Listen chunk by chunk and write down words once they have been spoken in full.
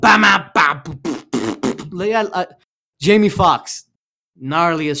Bama, ba, Jamie Foxx,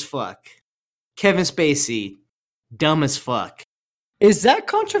 gnarly as fuck. Kevin Spacey, dumb as fuck. Is that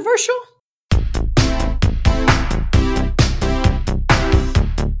controversial?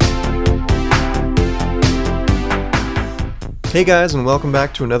 Hey guys, and welcome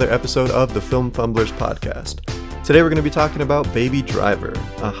back to another episode of the Film Fumblers podcast. Today we're going to be talking about Baby Driver,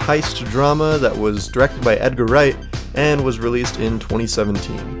 a heist drama that was directed by Edgar Wright and was released in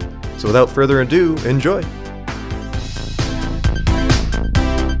 2017. So without further ado, enjoy!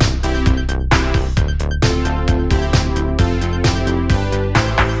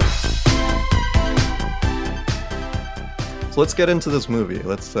 So let's get into this movie.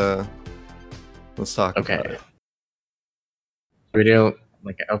 Let's talk about it. We do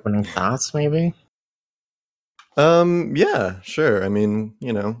like opening thoughts, maybe. Yeah, sure. I mean,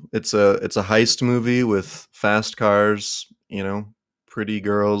 it's a heist movie with fast cars, pretty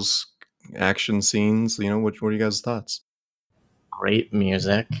girls, action scenes. What are you guys' thoughts? Great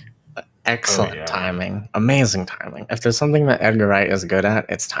music, excellent timing, amazing timing. If there's something that Edgar Wright is good at,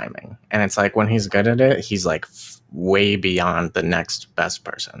 it's timing. And it's like when he's good at it, he's like way beyond the next best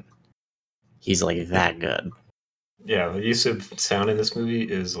person. He's like that good. Yeah, the use of sound in this movie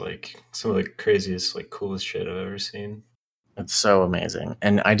is like some of the craziest, like coolest shit I've ever seen. It's so amazing.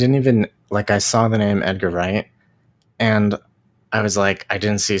 And I didn't even, I saw the name Edgar Wright, and I was like, I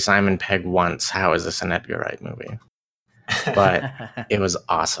didn't see Simon Pegg once. How is this an Edgar Wright movie? But it was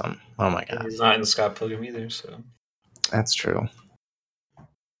awesome. Oh my God. He's not in Scott Pilgrim either, so. That's true.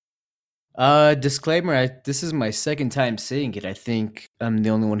 Disclaimer, this is my second time seeing it. I think I'm the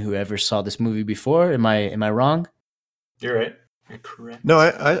only one who ever saw this movie before. Am I wrong? You're right. You're correct. No,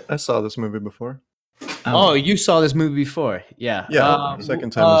 I saw this movie before. Oh, you saw this movie before? Yeah. Yeah, second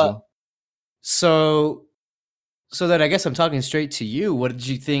time as well. So that I guess I'm talking straight to you. What did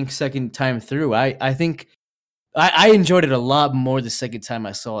you think second time through? I think I enjoyed it a lot more the second time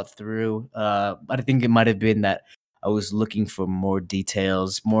I saw it through. I think it might have been that I was looking for more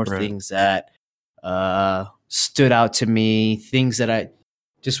details, more things that stood out to me, things that I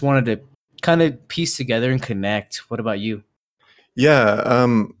just wanted to kind of piece together and connect. What about you? Yeah,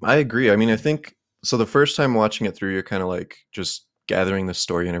 I agree. I mean, I think so. The first time watching it through, you're kind of like just gathering the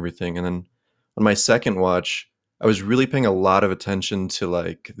story and everything, and then on my second watch, I was really paying a lot of attention to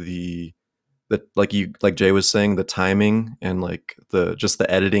like the like Jay was saying, the timing and like the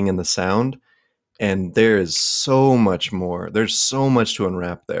editing and the sound. And there is so much more. There's so much to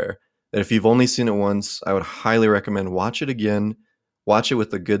unwrap there that if you've only seen it once, I would highly recommend watch it again. Watch it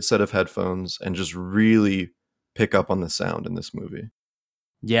with a good set of headphones and just really pick up on the sound in this movie.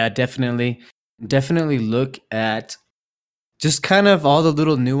 Yeah, definitely look at just kind of all the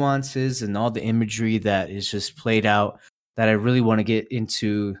little nuances and all the imagery that is just played out that I really want to get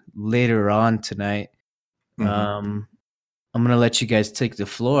into later on tonight. Mm-hmm. I'm going to let you guys take the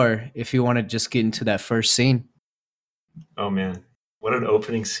floor if you want to just get into that first scene. Oh, man. What an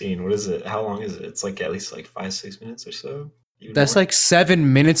opening scene. What is it? How long is it? It's like at least like 5-6 minutes or so. That's like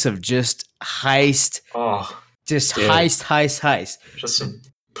 7 minutes of just heist. Oh, just dude. Heist. Just some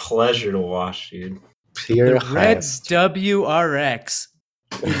pleasure to watch, dude. Pure the red WRX.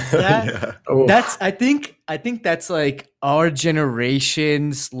 Is that, that's I think that's like our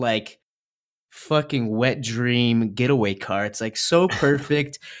generation's like fucking wet dream getaway car. It's like so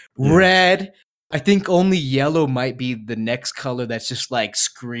perfect. Red. I think only yellow might be the next color that's just like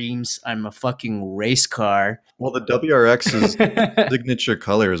screams I'm a fucking race car. Well, the WRX's signature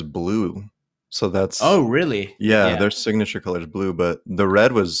color is blue. So that's... Oh, really? Yeah, their signature color is blue, but the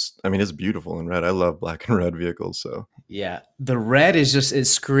red was... I mean, it's beautiful in red. I love black and red vehicles, so... Yeah, the red is just... It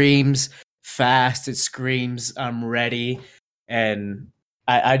screams fast. It screams I'm ready. And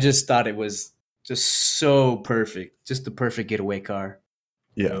I just thought it was just so perfect. Just the perfect getaway car.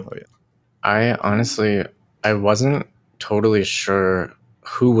 Yeah, oh yeah. I wasn't totally sure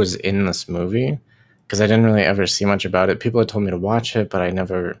who was in this movie because I didn't really ever see much about it. People had told me to watch it, but I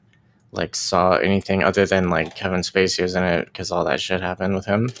never saw anything other than like Kevin Spacey was in it because all that shit happened with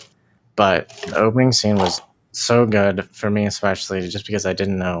him. But the opening scene was so good for me, especially just because I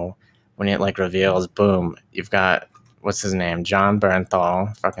didn't know when it reveals, boom, you've got what's his name, Jon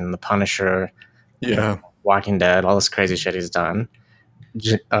Bernthal, fucking the Punisher, Walking Dead, all this crazy shit he's done.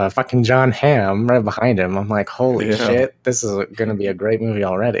 Fucking John Hamm right behind him. I'm like, holy shit, this is gonna be a great movie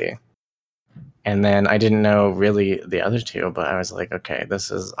already. And then I didn't know really the other two, but I was like, okay,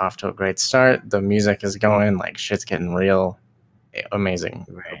 this is off to a great start. The music is going, like shit's getting real. Amazing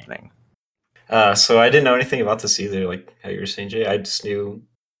opening. So I didn't know anything about this either, like how you were saying, Jay. I just knew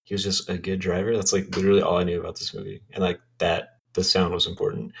he was just a good driver. That's like literally all I knew about this movie. And like that the sound was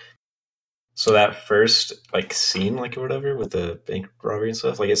important. So that first like scene, like or whatever, with the bank robbery and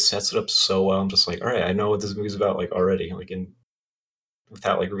stuff, like it sets it up so well. I'm just like, all right, I know what this movie's about, like already, like in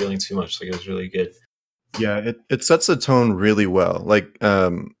without like revealing too much. Like it was really good. Yeah, it sets the tone really well. Like,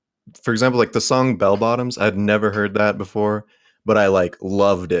 for example, like the song Bell Bottoms, I'd never heard that before, but I like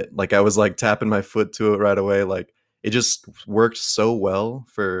loved it. Like I was like tapping my foot to it right away. Like it just worked so well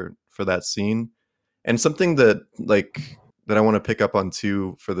for that scene. And something that that I want to pick up on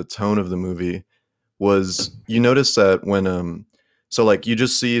too for the tone of the movie was you notice that when so like you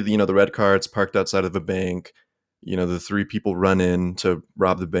just see the red car, it's parked outside of a bank, the three people run in to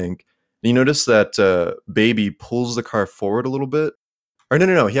rob the bank. And you notice that Baby pulls the car forward a little bit. Or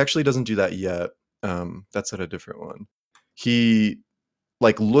no, he actually doesn't do that yet. That's at a different one. He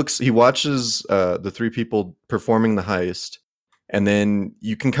he watches the three people performing the heist, and then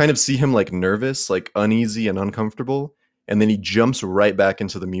you can kind of see him like nervous, like uneasy and uncomfortable, and then he jumps right back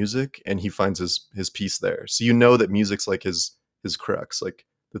into the music and he finds his piece there. So you know that music's like his crux, like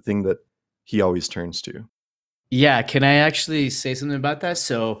the thing that he always turns to. Yeah, can I actually say something about that?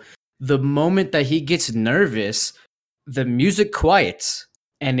 So the moment that he gets nervous, the music quiets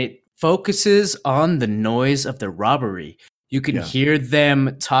and it focuses on the noise of the robbery. You can Yeah. hear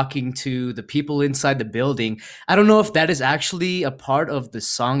them talking to the people inside the building. I don't know if that is actually a part of the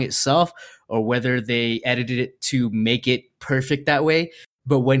song itself or whether they edited it to make it perfect that way.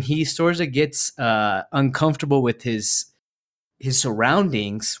 But when he sort of gets uncomfortable with his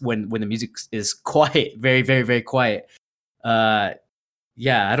surroundings when the music is quiet, very very very quiet.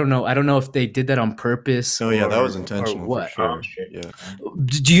 Yeah, I don't know if they did that on purpose. Oh yeah, that was or intentional for what. sure. Oh, shit. Yeah.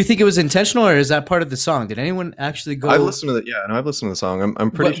 Do you think it was intentional, or is that part of the song? Did anyone actually go? I've listened to I've listened to the song. I'm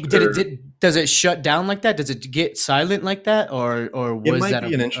pretty sure Does it shut down like that? Does it get silent like that, or it was might that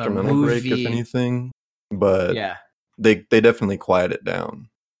be an a instrumental break, if movie? anything, but Yeah. they definitely quiet it down.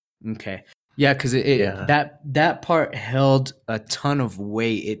 Okay. Yeah, because Yeah. that part held a ton of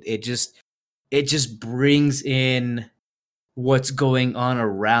weight. It just brings in what's going on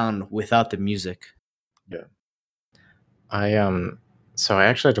around without the music. So I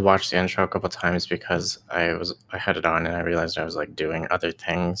actually had to watch the intro a couple times because I had it on and I realized I was like doing other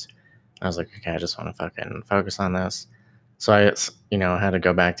things. I was like, okay, I just want to fucking focus on this. So I had to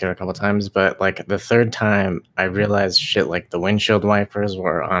go back there a couple times, but like the third time I realized shit, like the windshield wipers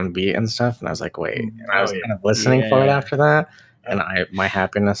were on beat and stuff, and I was like, wait. And I was Oh, yeah. kind of listening for it Yeah. after that, and my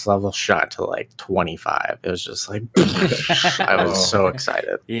happiness level shot to like 25. It was just like I was so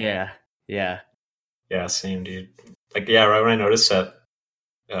excited. Yeah. Yeah, same, dude. Like, yeah, right when I noticed that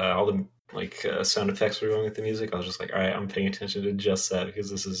all the like sound effects were going with the music, I was just like, all right, I'm paying attention to just that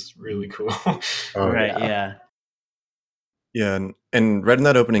because this is really cool. Oh, Right. Yeah. Yeah, and right in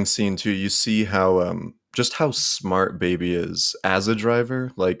that opening scene too, you see how just how smart Baby is as a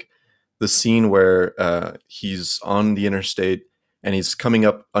driver. Like the scene where he's on the interstate and he's coming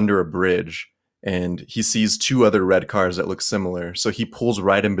up under a bridge and he sees two other red cars that look similar. So he pulls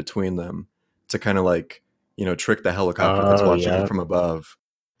right in between them to kind of like, trick the helicopter that's Oh, watching him yeah. from above.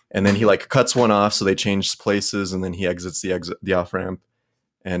 And then he like cuts one off so they change places, and then he exits the off ramp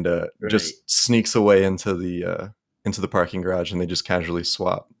and just sneaks away into the parking garage, and they just casually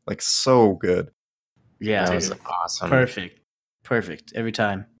swap. Like so good. Yeah. That was awesome. Perfect every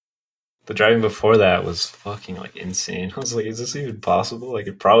time. The driving before that was fucking like insane. I was like, is this even possible? Like,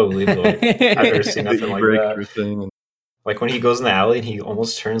 it probably, but like, I've never seen nothing like that. Breakthrough thing. Like when he goes in the alley and he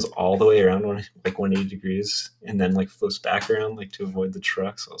almost turns all the way around, like 180 degrees, and then like flips back around like to avoid the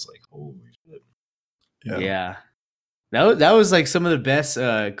trucks. I was like, holy shit. Yeah. That was like some of the best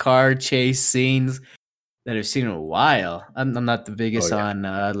car chase scenes that I've seen in a while. I'm not the biggest on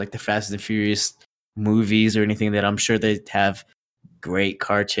like the Fast and the Furious movies or anything that I'm sure they have great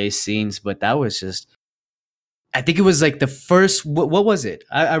car chase scenes, but that was just, I think it was like the first, what was it?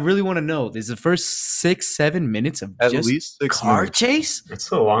 I really want to know. There's the first 6-7 minutes of At just least 6 car minutes. chase? It's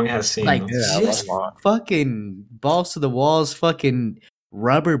a long ass scene. Like Yeah, it was just long. fucking balls to the walls, fucking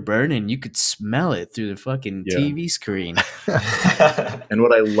rubber burning. You could smell it through the fucking Yeah. TV screen. And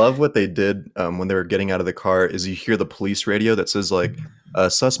what I love what they did when they were getting out of the car is you hear the police radio that says like a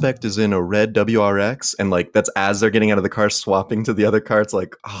suspect is in a red WRX, and like that's as they're getting out of the car swapping to the other car. It's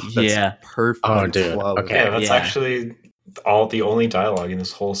like, oh, that's Yeah. perfect. Oh, It's dude. flawless. Okay. Yeah, that's Yeah. actually the only dialogue in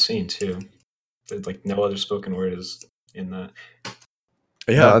this whole scene too. There's like no other spoken word is in that.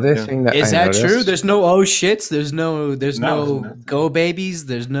 The Yeah, other yeah. thing that Is I that true? noticed- There's no oh shits. There's no No. go babies.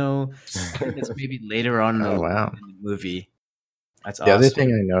 There's no. I think it's maybe later on in Oh, wow. the movie. That's The awesome. other thing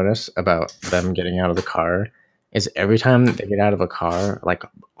I noticed about them getting out of the car is every time they get out of a car, like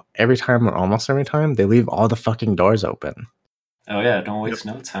every time or almost every time, they leave all the fucking doors open. Oh yeah, don't waste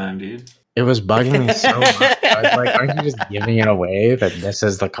no time, dude. It was bugging me so much. I was like, aren't you just giving it away that this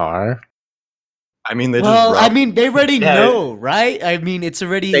is the car? I mean, they Well, just I robbed. mean, they already Yeah. know, right? I mean, it's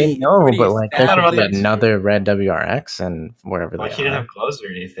already They know, already but like there I don't know could be about that, too. another red WRX and wherever Like they he didn't are. have gloves or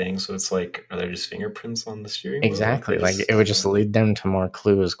anything, so it's like, are there just fingerprints on the steering wheel? Exactly. They Like it would just lead them to more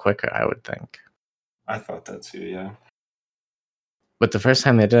clues quicker, I would think. I thought that too. Yeah. But the first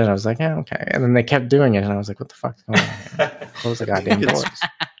time they did it, I was like, yeah, okay. And then they kept doing it, and I was like, what the fuck's going on here? Close the goddamn it's- doors.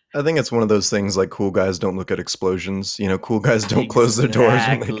 I think it's one of those things like cool guys don't look at explosions. You know, cool guys don't close their doors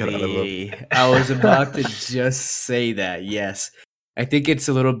when they get out of them. Exactly. I was about to just say that. Yes, I think it's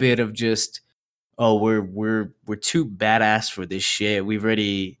a little bit of just, oh, we're too badass for this shit. We've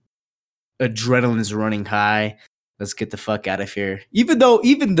already adrenaline's running high. Let's get the fuck out of here. Even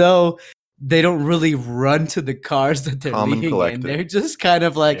though they don't really run to the cars that they're Calm and leaving in, collected. they're just kind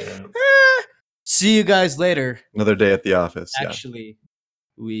of like, Yeah. see you guys later. Another day at the office. Yeah. Actually,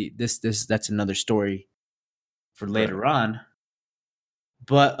 that's another story for later on.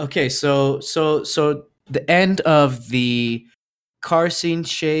 But okay, so the end of the car scene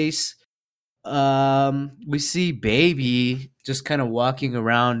chase, we see Baby just kind of walking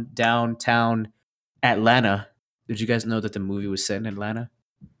around downtown Atlanta. Did you guys know that the movie was set in Atlanta?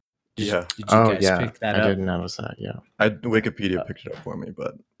 Yeah. Did you Oh guys yeah, pick that I up? didn't notice that. Yeah. Wikipedia picked it up for me,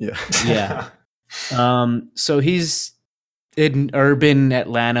 but yeah. Yeah. So he's in urban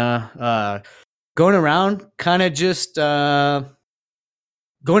Atlanta, going around, kind of just going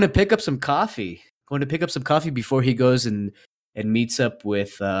to pick up some coffee. Going to pick up some coffee before he goes and meets up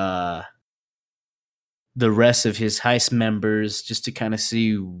with the rest of his heist members, just to kind of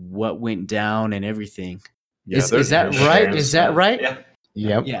see what went down and everything. Yeah, Is there's- that Sharing right? Is that stuff. right? Yeah.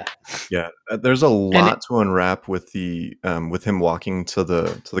 Yep. Yeah. Yeah, there's a lot to unwrap with the with him walking to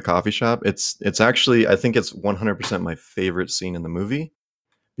the coffee shop. It's actually, I think it's 100% my favorite scene in the movie,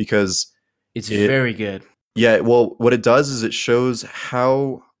 because It's It- very good. yeah, well, what it does is it shows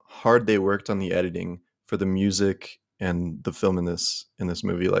how hard they worked on the editing for the music and the film in this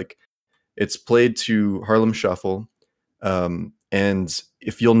movie. Like, it's played to Harlem Shuffle, and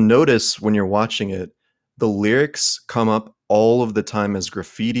if you'll notice when you're watching it, the lyrics come up all of the time as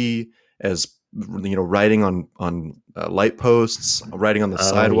graffiti, as writing on light posts, writing on the Oh,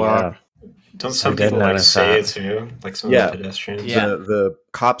 sidewalk. Don't I some did people like notice say it that. too? Like some Yeah. of the pedestrians. Yeah. The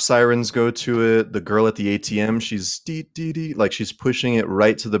cop sirens go to it. The girl at the ATM, she's dee dee dee, like she's pushing it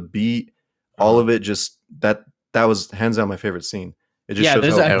right to the beat. All of it just that was hands down my favorite scene. It just Yeah,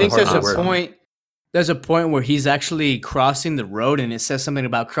 shows how I think hard there's they a worked. point. There's a point where he's actually crossing the road, and it says something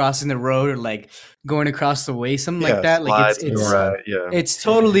about crossing the road or like going across the way, something like that. Like slides, it's right, yeah. it's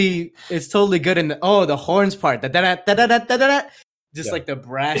totally good. And the horns part, da da da da da da da, just Yeah. like the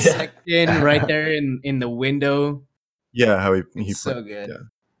brass Yeah. section right there in the window. Yeah, how he It's so played- good. yeah.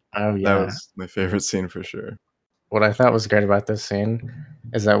 Oh That yeah. was my favorite scene for sure. What I thought was great about this scene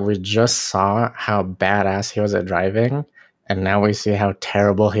is that we just saw how badass he was at driving, and now we see how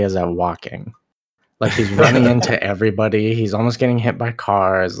terrible he is at walking. Like he's running into everybody. He's almost getting hit by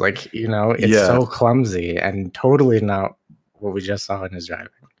cars. Like, it's Yeah. so clumsy and totally not what we just saw in his driving.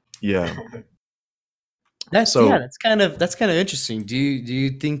 Yeah. That's So- that's kind of interesting. Do you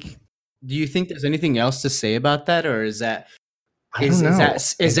think there's anything else to say about that, or is that I don't know.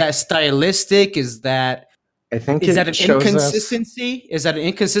 is that stylistic? Is that I think is it that an shows us- inconsistency? Is that an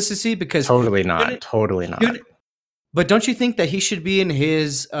inconsistency? Because Totally not. Shouldn't- Totally not. Should- but don't you think that he should be in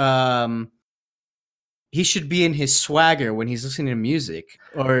his swagger when he's listening to music,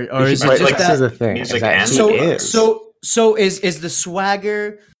 or is it But just like this that? is the thing. music Is that and he So is. is the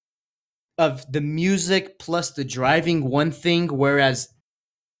swagger of the music plus the driving one thing, whereas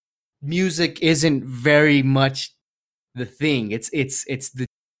music isn't very much the thing. It's the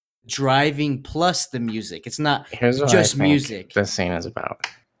driving plus the music. It's not Here's what just I think music. this scene is about.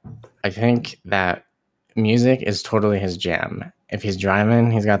 I think that music is totally his jam. If he's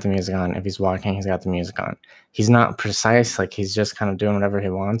driving, he's got the music on. If he's walking, he's got the music on. He's not precise, like he's just kind of doing whatever he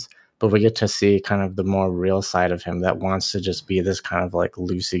wants. But we get to see kind of the more real side of him that wants to just be this kind of like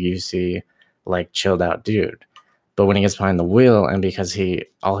loosey-goosey, like chilled out dude. But when he gets behind the wheel, and because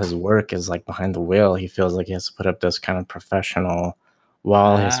all his work is like behind the wheel, he feels like he has to put up this kind of professional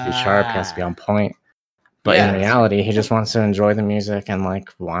wall. He has to be sharp, he has to be on point. But Yeah. in reality, he just wants to enjoy the music and like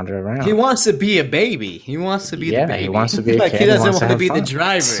wander around. He wants to be a baby. He wants to be Yeah, the he baby. wants to be a like kid, he he doesn't wants to want to have be the fun.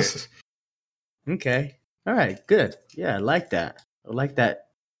 driver. Okay. All right. Good. Yeah, I like that. I like that.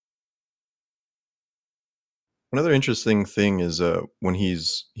 Another interesting thing is when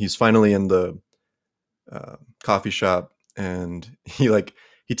he's finally in the coffee shop, and he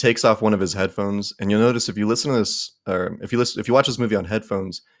he takes off one of his headphones, and you'll notice if you listen to this, or if you watch this movie on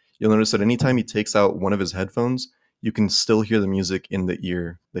headphones, you'll notice that anytime he takes out one of his headphones, you can still hear the music in the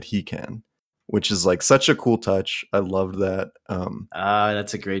ear that he can, which is like such a cool touch. I loved that.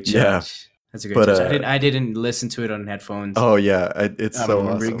 That's a great touch. Yeah. That's a great But, touch. I didn't listen to it on headphones. Oh yeah, it's I'm so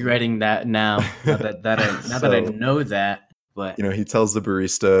awesome. regretting that now. Now that I know that. But You know, he tells the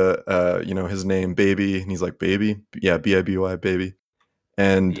barista, you know, his name, Baby, and he's like, Baby? Yeah, B-I-B-Y, Baby.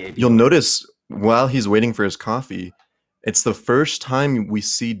 And B-A-B-Y. you'll notice while he's waiting for his coffee, it's the first time we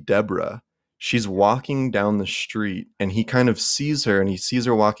see Deborah. She's walking down the street, and he kind of sees her, and he sees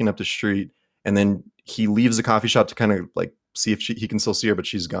her walking up the street, and then he leaves the coffee shop to kind of like see if he can still see her, but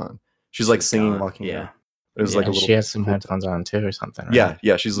she's gone. She's like singing, gone, walking. yeah. It was Yeah, like a And little. she has some headphones on too, or something. Right?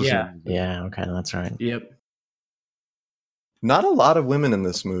 Yeah, she's listening. Yeah. Yeah. Okay, that's right. Yep. Not a lot of women in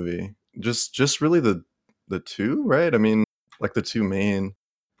this movie. Just really the two, right? I mean, like the two main.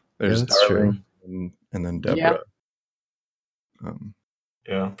 There's that's true. Darling and then Deborah. Yeah.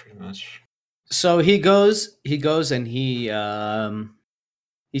 Yeah, pretty much. So he goes and he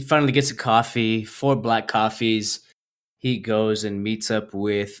finally gets a coffee, 4 black coffees. He goes and meets up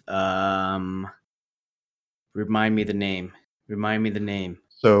with remind me the name.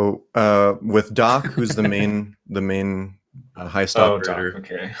 So with Doc, who's the main heist operator,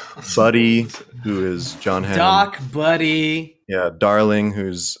 okay. Buddy, who is John Hamm, Doc, Buddy, yeah, Darling,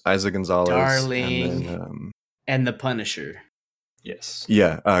 who's Isaac Gonzalez, Darling. and then, and the Punisher. Yes.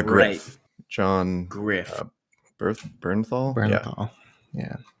 Griff, Right. John Griff. Bernthal, Bernthal.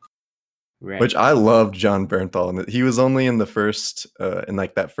 Yeah. Right. Which I loved John Bernthal, and he was only in the first, in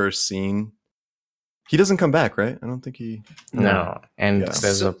like that first scene. He doesn't come back, right? I don't think he. No, and Yeah.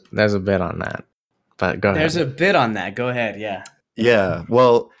 there's a bit on that, but go There's ahead. a bit on that. Go ahead. Yeah. Yeah,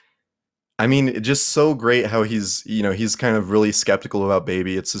 well, I mean, it's just so great how he's kind of really skeptical about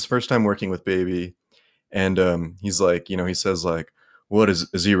Baby. It's his first time working with Baby, and he's like, he says like, "What is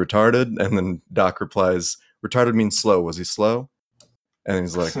he retarded?" And then Doc replies, "Retarded means slow. Was he slow?" And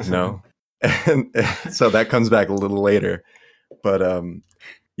he's like, "No." and so that comes back a little later, but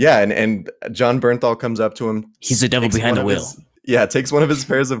yeah, and John Bernthal comes up to him. He's the devil takes behind one the of wheel. takes one of his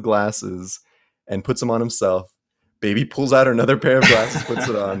pairs of glasses and puts them on himself. Baby pulls out another pair of glasses, puts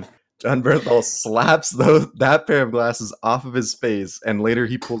it on. John Bernthal slaps that pair of glasses off of his face, and later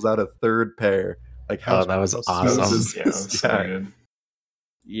he pulls out a third pair. Like how That was smooth awesome. is Yeah, this? that's so good.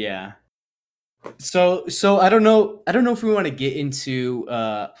 Yeah. So I don't know if we want to get into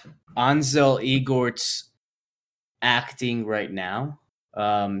Ansel Elgort's acting right now.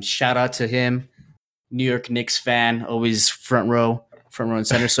 Shout out to him, New York Knicks fan, always front row and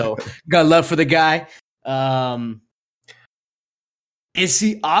center. So got love for the guy. Is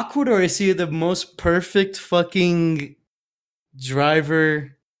he awkward or is he the most perfect fucking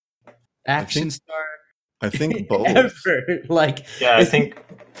driver action star I think both. ever? Like, Yeah, I think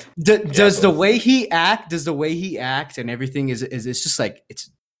does the both. way he acts and everything is it's just like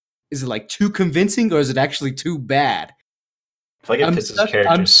is it like too convincing or is it actually too bad? I feel like it I'm fits his stuck-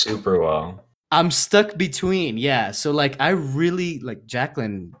 character I'm- super well. I'm stuck between, yeah. So like I really like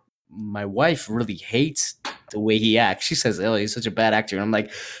Jacqueline, my wife really hates the way he acts. She says, "Oh, he's such a bad actor." And I'm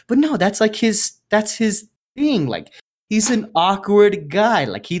like, "But no, that's his thing. Like he's an awkward guy.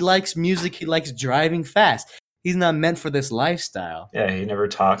 Like he likes music, he likes driving fast. He's not meant for this lifestyle." Yeah, he never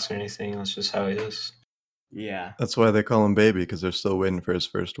talks or anything. That's just how he is. Yeah. That's why they call him Baby, because they're still waiting for his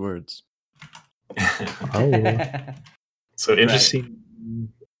first words. Oh, So interesting.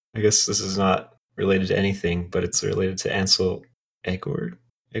 I guess this is not related to anything, but it's related to Ansel Elgort.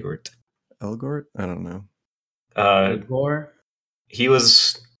 Elgort? I don't know. Gore? It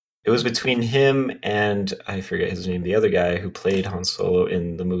was between him and I forget his name, the other guy who played Han Solo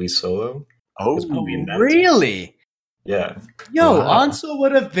in the movie Solo. His Oh, movie Invented. Really? Yeah. Yo, Wow. Ansel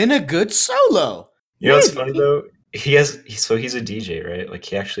would have been a good solo. You know what's Really? funny though? He's a DJ, right? Like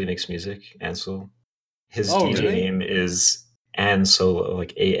he actually makes music, Ansel. His Oh, DJ really? name is An Solo,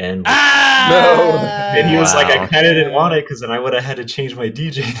 like A-N. Ah! And he was like, I Wow. kind of didn't want it because then I would have had to change my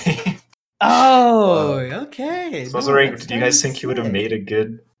DJ name. Oh, okay. So I was No, wondering, that's do you guys think he would have sick. made a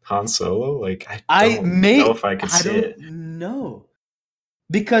good Han Solo? Like, I don't may know if I could I see don't it. know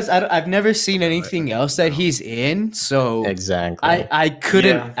because I've never seen anything else that he's in, so exactly. I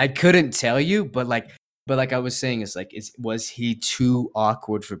couldn't Yeah. I couldn't tell you. But like I was saying, it's like was he too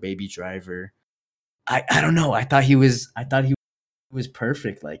awkward for Baby Driver? I don't know. I thought he was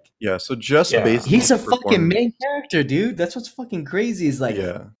perfect. Like yeah. So just Yeah. based he's a on his fucking main performance- character, dude. That's what's fucking crazy. Is like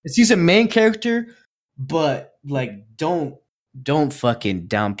yeah. he's a main character, but like don't don't fucking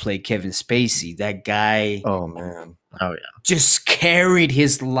downplay Kevin Spacey. That guy Oh man. Oh yeah. just carried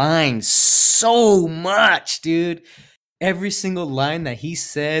his lines so much, dude. Every single line that he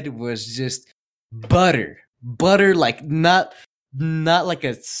said was just butter. Butter, like not like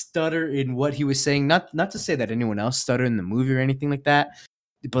a stutter in what he was saying. Not to say that anyone else stuttered in the movie or anything like that,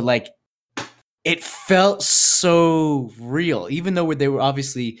 but like it felt so real. Even though they were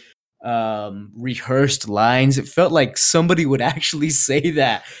obviously rehearsed lines, it felt like somebody would actually say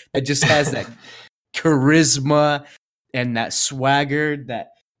that. That just has that charisma and that swagger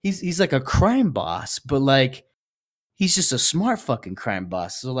that he's like a crime boss, but like he's just a smart fucking crime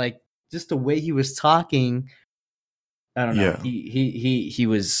boss. So like just the way he was talking, I don't know. Yeah. He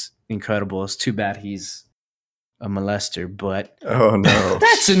was incredible. It's too bad he's a molester, but Oh no.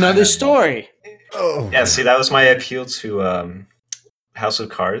 that's another story. Oh. Yeah, see, that was my appeal to House of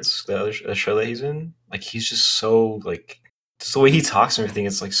Cards, the other show that he's in. Like, he's just so like, just the way he talks and everything.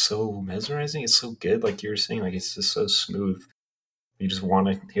 It's like so mesmerizing. It's so good. Like you were saying, like it's just so smooth. You just want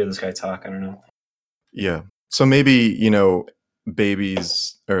to hear this guy talk. I don't know. Yeah. So maybe,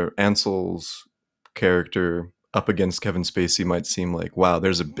 Baby's or Ansel's character up against Kevin Spacey might seem like, wow,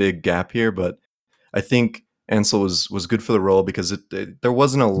 there's a big gap here, but I think Ansel was good for the role because there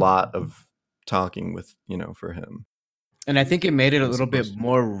wasn't a lot of talking with, for him. And I think it made it a little bit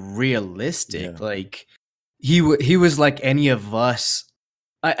more realistic. Yeah. Like he was like any of us.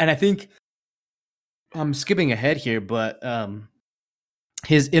 And I think I'm skipping ahead here, but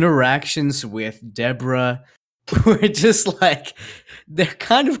his interactions with Deborah were just like, they're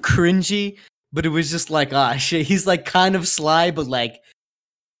kind of cringy, but it was just like, shit, he's like kind of sly, but like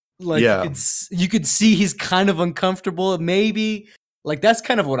yeah. You could see he's kind of uncomfortable. Maybe like that's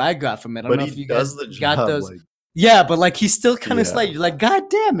kind of what I got from it. I don't know if you guys got those. Like, yeah, but like he's still kind of sly. You're like, God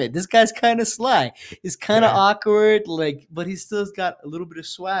damn it, this guy's kind of sly. He's kind of awkward, like, but he still's got a little bit of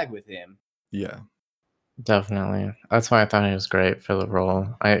swag with him. Yeah, definitely. That's why I thought he was great for the role.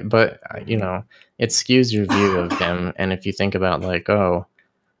 But it skews your view of him, and if you think about like, oh,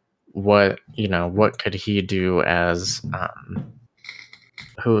 what could he do as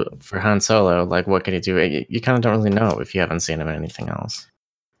who for Han Solo? Like, what could he do? You kind of don't really know if you haven't seen him in anything else.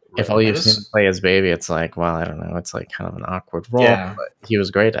 Right. If all you've seen him play as Baby, it's like, well, I don't know. It's like kind of an awkward role, but he was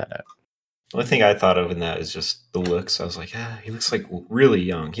great at it. The only thing I thought of in that is just the looks. I was like, he looks like really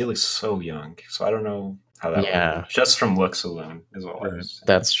young. He looks so young. So I don't know how that would be. Just from looks alone is all. Right.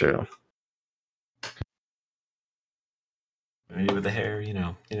 That's true. Maybe with the hair, you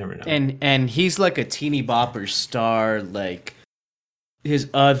never know. And he's like a teeny bopper star, like his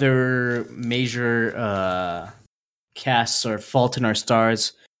other major casts are Fault in Our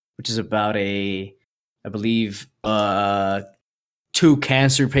Stars, which is about I believe, 2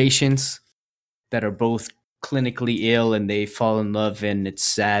 cancer patients that are both clinically ill and they fall in love and it's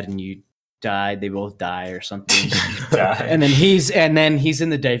sad and you die. They both die or something. And then he's in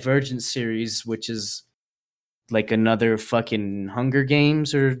the Divergent series, which is like another fucking Hunger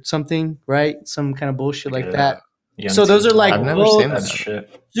Games or something, right? Some kind of bullshit like that. So those are like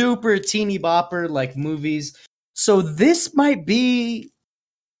super teeny bopper like movies. So this might be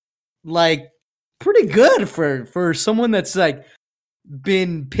like pretty good for someone that's like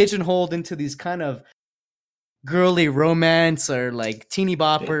been pigeonholed into these kind of girly romance or like teeny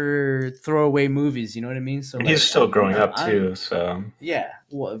bopper throwaway movies. You know what I mean? So and he's still growing up too. So yeah,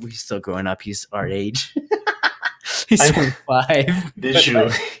 well, he's still growing up. He's our age. He's 25.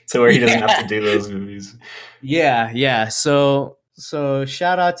 Visually, so where he doesn't have to do those movies. Yeah. So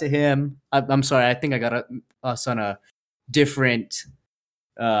shout out to him. I'm sorry. I think I got us on a different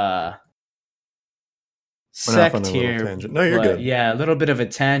sect here. No, you're good. Yeah, a little bit of a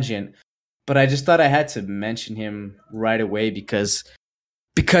tangent. But I just thought I had to mention him right away because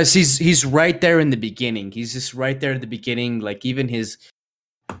he's right there in the beginning. He's just right there at the beginning. Like even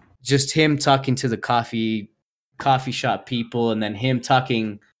him talking to the coffee shop people and then him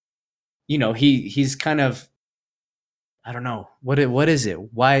talking, he's kind of, I don't know, what is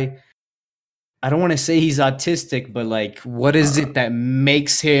it? Why? I don't want to say he's autistic, but like, what is it that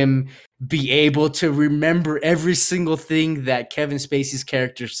makes him be able to remember every single thing that Kevin Spacey's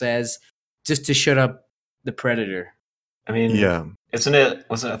character says just to shut up the predator? I mean, yeah, I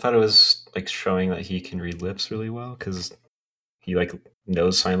thought it was like showing that he can read lips really well because he like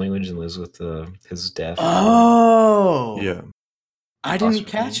knows sign language and lives with his deaf. Oh, yeah. I didn't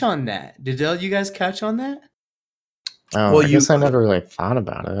catch on that. Did you guys catch on that? Oh, well, I guess I never really thought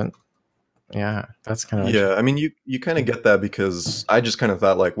about it. Yeah, that's kind of I mean, you kind of get that because I just kind of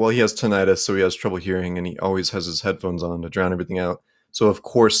thought like, well, he has tinnitus, so he has trouble hearing, and he always has his headphones on to drown everything out. So of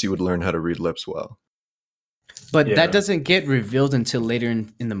course he would learn how to read lips well. But Yeah. that doesn't get revealed until later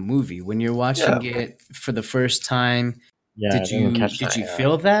in the movie. When you're watching it for the first time, Yeah, I did didn't you catch did that, you yeah.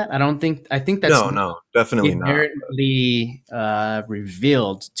 feel that? I think that's No, definitely not. inherently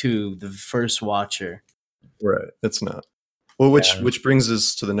revealed to the first watcher. Right, it's not. Well, Yeah. which brings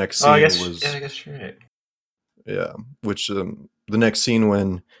us to the next scene. Oh, I guess. Was Yeah, I guess you're right. yeah, which the next scene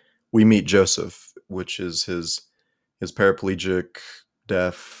when we meet Joseph, which is his paraplegic,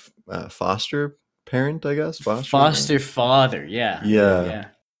 deaf foster parent, I guess. Foster father, yeah. Yeah.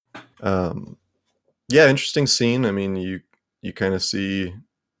 Yeah, interesting scene. I mean, you kind of see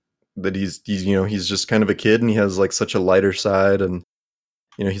that he's he's just kind of a kid, and he has like such a lighter side, and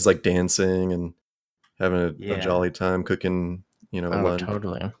he's like dancing and having a Yeah. jolly time cooking Oh, lunch,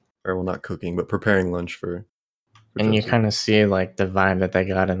 totally. or well, not cooking, but preparing lunch for And you Joseph. kind of see like the vibe that they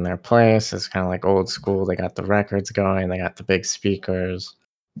got in their place. It's kind of like old school. They got the records going. They got the big speakers.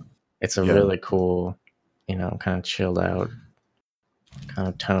 It's a Yeah. really cool, kind of chilled out kind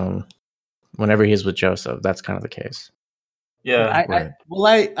of tone. Whenever he's with Joseph, that's kind of the case. Yeah.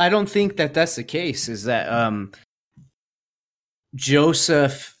 I don't think that that's the case. Is that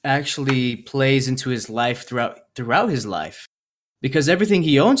Joseph actually plays into his life throughout his life, because everything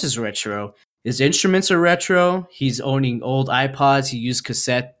he owns is retro. His instruments are retro. He's owning old iPods. He used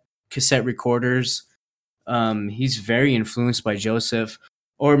cassette recorders. He's very influenced by Joseph,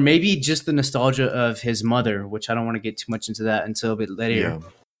 or maybe just the nostalgia of his mother, which I don't want to get too much into that until a bit later. Yeah.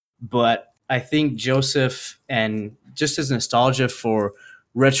 But I think Joseph, and just his nostalgia for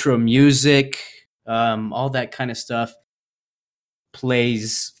retro music, all that kind of stuff,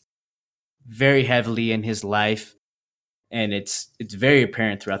 plays very heavily in his life, and it's very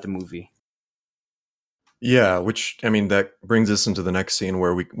apparent throughout the movie. Yeah, which, I mean, that brings us into the next scene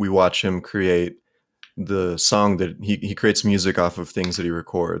where we watch him create the song that he creates music off of things that he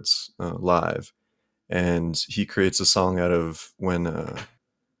records live, and he creates a song out of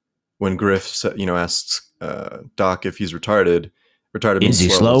when Griff asks Doc if he's retarded. Retarded means Is he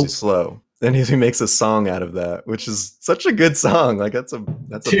slow. Is he slow? slow? Then he makes a song out of that, which is such a good song. Like that's a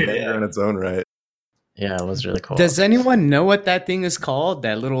Dude, banger yeah. in its own right. Yeah, it was really cool. Does anyone know what that thing is called?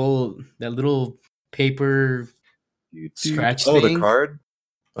 That little paper scratch Oh, thing? the card?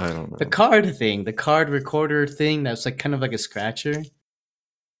 I don't know. The card thing, the card recorder thing that's like kind of like a scratcher.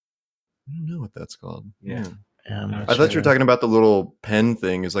 I don't know what that's called. Yeah. Yeah, I'm not I thought you sure. were talking about the little pen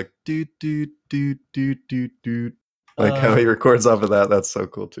thing. It's like doot doot doot doot doot doot. Like how he records off of that. That's so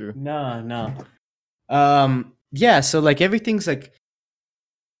cool too. No. Yeah, so like everything's like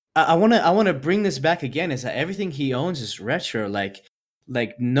I wanna bring this back again, is that everything he owns is retro. Like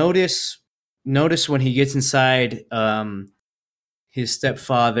notice when he gets inside his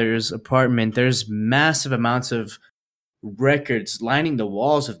stepfather's apartment, there's massive amounts of records lining the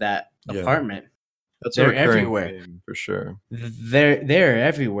walls of that Yeah. apartment. That's They're a recurring everywhere. theme, for sure. They're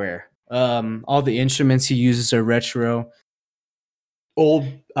everywhere. All the instruments he uses are retro. Old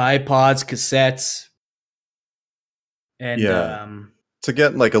iPods, cassettes, and Yeah. To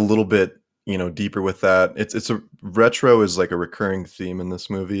get like a little bit deeper with that, it's a retro is like a recurring theme in this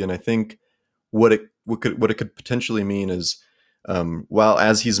movie, and I think what it could potentially mean is while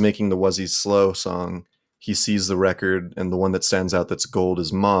as he's making the Was He Slow song, he sees the record, and the one that stands out that's gold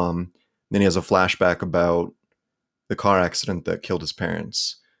is Mom. Then he has a flashback about the car accident that killed his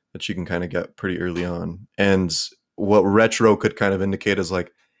parents that you can kind of get pretty early on. And what retro could kind of indicate is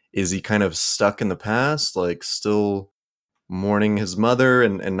like, is he kind of stuck in the past, like still mourning his mother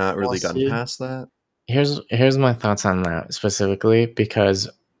and not really gotten see, past that? Here's my thoughts on that specifically, because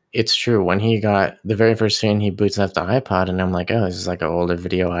it's true. When he got the very first scene, he boots up the iPod, and I'm like, oh, this is like an older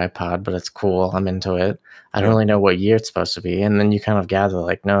video iPod, but it's cool. I'm into it. I don't really know what year it's supposed to be. And then you kind of gather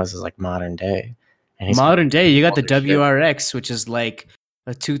like, no, this is like modern day. And he's modern day, you got the all this shit. WRX, which is like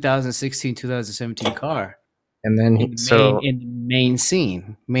a 2016, 2017 car. And then In the main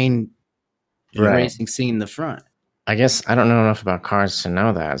scene, Right. racing scene in the front. I guess I don't know enough about cars to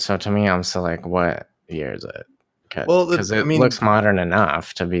know that. So to me, I'm still like, what year is it? Well, Because I it mean- looks modern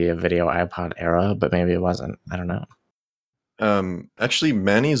enough to be a video iPod era, but maybe it wasn't. I don't know. Actually,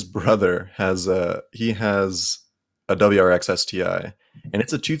 Manny's brother has a WRX STI, and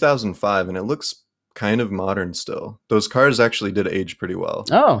it's a 2005, and it looks kind of modern still. Those cars actually did age pretty well.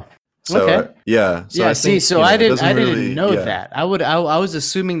 Oh, So okay. yeah. So yeah. I See, think, so it I doesn't didn't really- know yeah. that. I was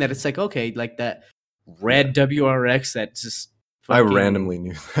assuming that it's like, okay, like that red WRX that just. I fucking randomly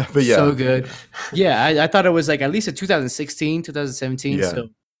knew that, but yeah. So good. Yeah, I thought it was like at least a 2016, 2017. Yeah.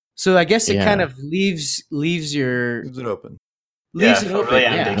 So I guess it Yeah. kind of leaves your Leaves it open. leaves Yeah, it open. really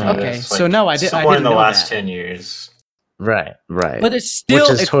Yeah. ambiguous. Okay. Like, So no, I didn't. somewhere in the know last that. 10 years. Right. But it's still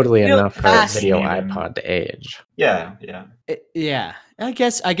Which is totally still enough for a video fascinating. iPod to age. Yeah. Yeah, I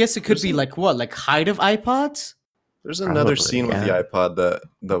guess it could There's be some- like what, like height of iPods. There's another Probably, scene with the yeah. iPod that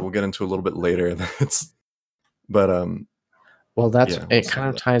we'll get into a little bit later. But Well, that's Yeah, we'll it. see Kind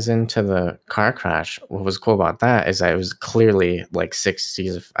of that. ties into the car crash. What was cool about that is that it was clearly like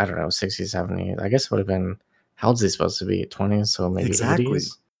 60s. I don't know, 60s, 70s. I guess it would have been. How old is he supposed to be? 20s, so maybe Exactly.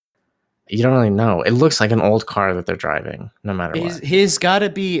 80s. You don't really know. It looks like an old car that they're driving, no matter what. He's got to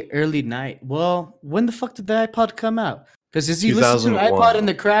be early night. Well, when the fuck did the iPod come out? Because is he listening to the 2001. iPod in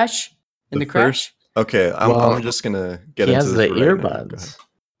the crash? The first- okay, I'm Well, just gonna get He into has this the right now. Go earbuds. ahead.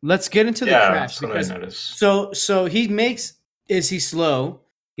 Let's get into the Yeah, crash that's what I because noticed. so he makes Is He Slow?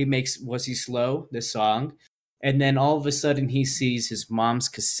 He makes Was He Slow? The song, and then all of a sudden he sees his mom's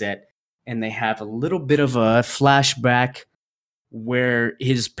cassette, and they have a little bit of a flashback where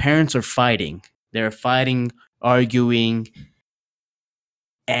his parents are fighting. They're fighting, arguing,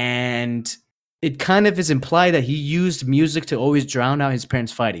 and it kind of is implied that he used music to always drown out his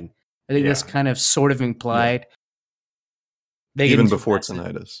parents fighting. I think that's Yeah. kind of sort of implied. They get Even into a before massive-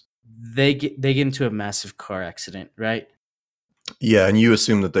 tinnitus. they get into a massive car accident, right? Yeah, and you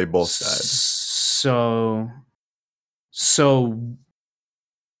assume that they both died. So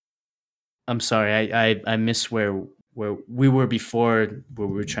I'm sorry, I missed where we were before, where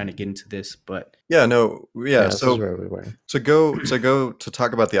we were trying to get into this, but Yeah, no, yeah. This is So where we were. to go to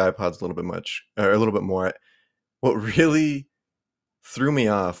talk about the iPods a little bit more. What really threw me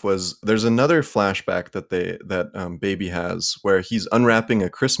off was there's another flashback that Baby has where he's unwrapping a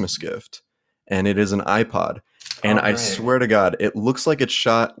Christmas gift, and it is an iPod. And Oh, I right. swear to God, it looks like it's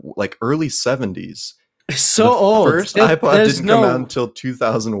shot like early 70s. it's so The old. First There- iPod there's didn't come no- out until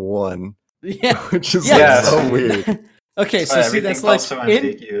 2001, yeah. which is Yeah. like so weird. Okay, so see, Everything that's felt like so in,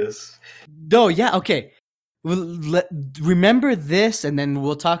 ambiguous. no, yeah, okay. Remember this, and then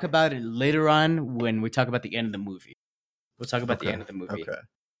we'll talk about it later on when we talk about the end of the movie. We'll talk about the Okay, end of the movie. Okay.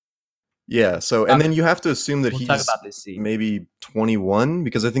 Yeah, so and then you have to assume that We'll he's talk about this scene. maybe 21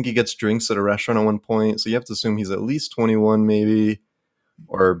 because I think he gets drinks at a restaurant at one point. So you have to assume he's at least 21 maybe,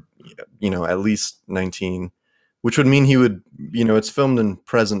 or at least 19, which would mean he would, it's filmed in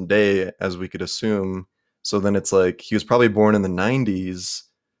present day as we could assume. So then it's like he was probably born in the 90s.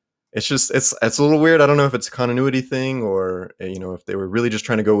 It's just it's a little weird. I don't know if it's a continuity thing or if they were really just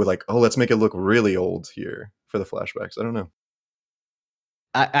trying to go with like, oh, let's make it look really old here for the flashbacks. I don't know.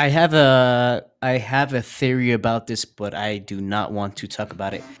 I have a theory about this, but I do not want to talk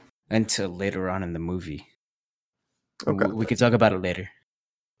about it until later on in the movie. Okay. We can talk about it later.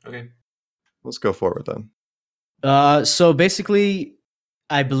 Okay. Let's go forward then. So basically,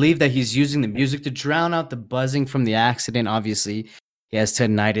 I believe that he's using the music to drown out the buzzing from the accident. Obviously, he has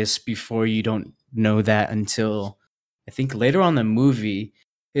tinnitus. Before, you don't know that until I think later on in the movie.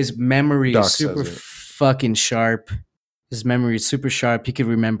 His memory Doc is super says it. fucking sharp. His memory is super sharp. He can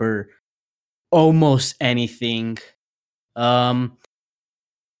remember almost anything. I'm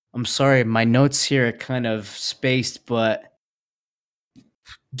sorry, my notes here are kind of spaced, but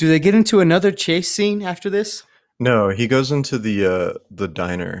do they get into another chase scene after this? No, he goes into the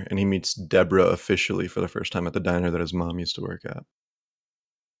diner and he meets Deborah officially for the first time at the diner that his mom used to work at.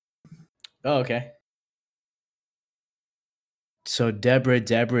 Oh, okay. So Deborah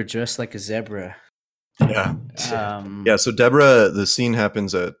dressed like a zebra. Yeah. Yeah, so the scene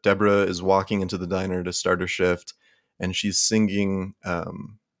happens at Deborah is walking into the diner to start her shift and she's singing I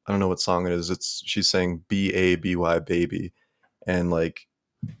don't know what song it is. She's saying B-A-B-Y baby, and like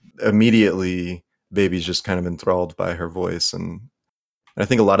immediately Baby's just kind of enthralled by her voice, and I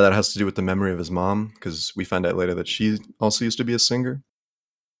think a lot of that has to do with the memory of his mom because we find out later that she also used to be a singer.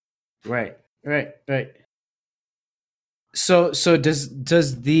 Right. So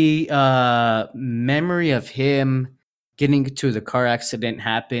does the memory of him getting to the car accident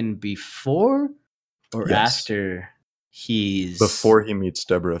happen before or Yes. after he's Before he meets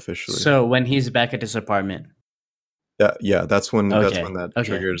Deborah officially. So when he's back at his apartment. Yeah, that's when Okay, that okay.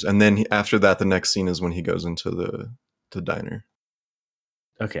 triggers, and then after that, the next scene is when he goes into the diner.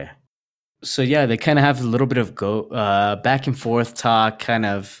 Okay. So yeah, they kind of have a little bit of back and forth talk, kind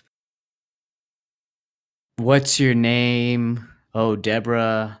of. What's your name? Oh,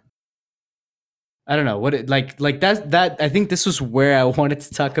 Deborah. I don't know what it like that. I think this was where I wanted to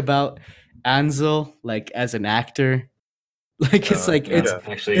talk about Ansel, like as an actor. Like it's like it's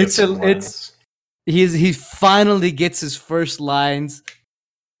actually it's some a- it's- lines. he finally gets his first lines.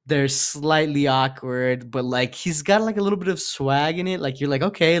 They're slightly awkward, but like he's got like a little bit of swag in it. Like you're like,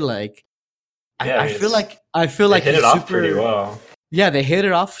 okay, like Yeah, I feel it's- like they hit he's it off pretty super- well. Yeah, they hit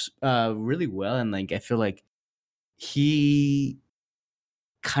it off really well, and like I feel like he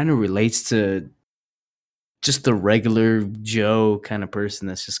kind of relates to just the regular Joe kind of person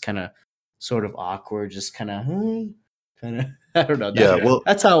that's just kind of sort of awkward, just kind of I don't know. Yeah, well,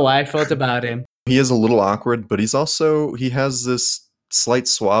 That's how I felt about him. he is a little awkward, but he has this slight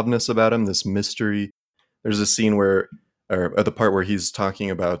suaveness about him, this mystery. There's a scene where, or at the part where he's talking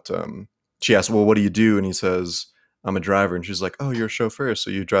about, she asks, well, what do you do? And he says, I'm a driver. And she's like, oh, you're a chauffeur.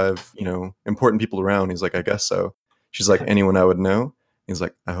 So you drive, important people around. He's like, I guess so. She's like, anyone I would know? He's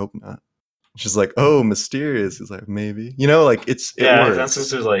like, I hope not. She's like, oh, mysterious. He's like, maybe. Like it works. That's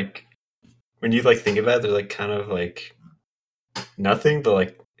just like, when you like think about it, they're like kind of like nothing, but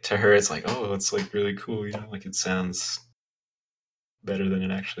like to her, it's like, oh, it's like really cool. Like it sounds better than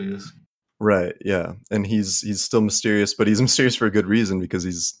it actually is. Right. Yeah. And he's still mysterious, but he's mysterious for a good reason because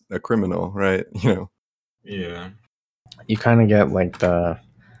he's a criminal, right? Yeah. You kind of get like a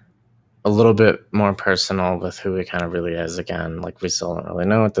little bit more personal with who he kind of really is again. Like we still don't really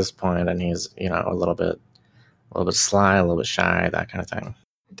know at this point, and he's a little bit sly, a little bit shy, that kind of thing.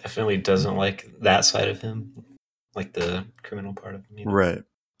 Definitely doesn't like that side of him, like the criminal part of him. Right.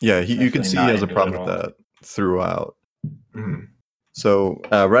 Yeah. You can see he has a problem with that throughout. Mm-hmm. So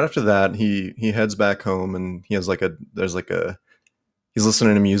right after that, he heads back home, and he has he's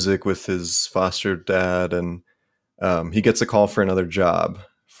listening to music with his foster dad, and he gets a call for another job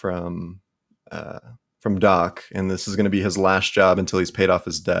from Doc, and this is going to be his last job until he's paid off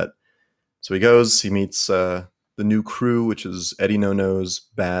his debt. So he goes, he meets the new crew, which is Eddie No-Nose,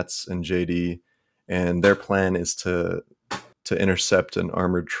 Bats, and JD, and their plan is to intercept an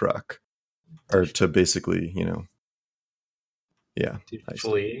armored truck, or to basically, yeah. Dude,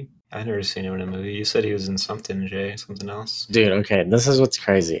 Flea. I've never seen him in a movie. You said he was in something, Jay, something else. Dude, okay, this is what's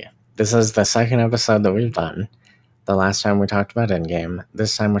crazy. This is the second episode that we've done. The last time we talked about Endgame.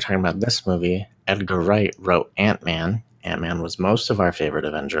 This time we're talking about this movie. Edgar Wright wrote Ant-Man. Ant-Man was most of our favorite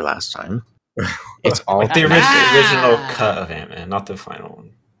Avenger last time. It's all like the original cut of Ant-Man, not the final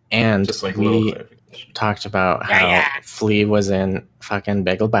one. And just like we talked about how Flea was in fucking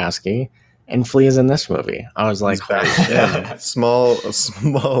Big Lebowski, and Flea is in this movie. I was like, yeah, small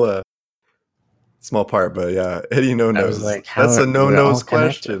part, but yeah, Eddie No-Nose. Like, that's a No-Nose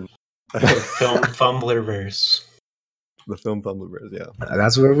question. Film Fumblerverse. The Film Fumblerverse, yeah.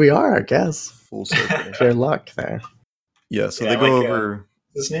 That's where we are, I guess. Full circle. Pure luck there. Yeah, so they go over.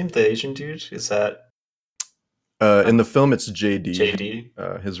 His name, the Asian dude, is that? In the film, it's JD.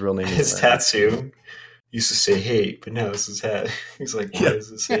 JD. His real name is. His tattoo used to say hate, but now it's his hat. He's like, why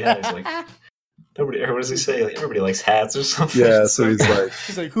does it say hat? He's like, nobody. Or what does he say? Like, everybody likes hats or something. Yeah, so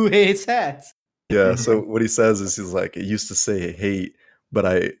he's like, who hates hats? Yeah, so what he says is he's like, it used to say hate, but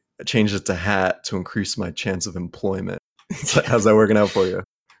I changed it to hat to increase my chance of employment. It's like, how's that working out for you?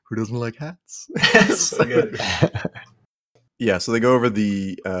 Who doesn't like hats? So good. Yeah, so they go over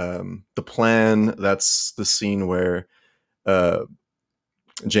the plan. That's the scene where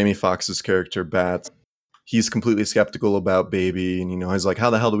Jamie Foxx's character Bat, he's completely skeptical about Baby, and he's like, how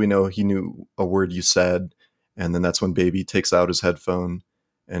the hell do we know he knew a word you said? And then that's when Baby takes out his headphone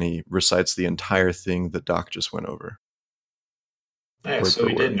and he recites the entire thing that Doc just went over. Yeah, so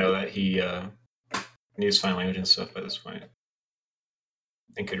we did know that he knew sign language and stuff by this point,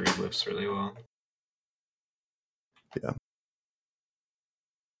 and could read lips really well. Yeah.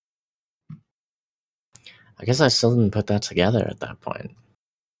 I guess I still didn't put that together at that point.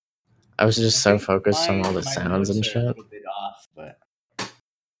 I was just so focused on all the sounds and shit. A little bit off, but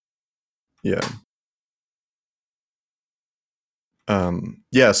yeah.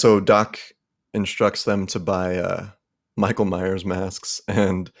 Yeah, so Doc instructs them to buy Michael Myers masks,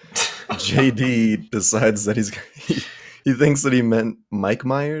 and JD decides that he thinks that he meant Mike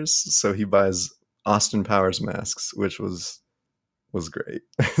Myers, so he buys Austin Powers masks, which was great.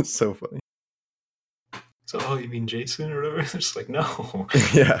 It's so funny. So, oh, you mean Jason or whatever? They're just like, no.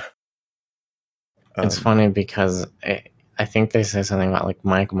 Yeah. It's funny because I think they say something about like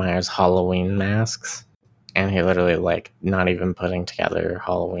Mike Myers Halloween masks, and he literally like not even putting together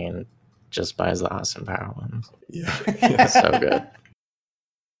Halloween, just buys the Austin Power ones. Yeah. It's so good.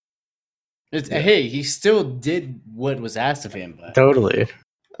 Hey, he still did what was asked of him. But Totally.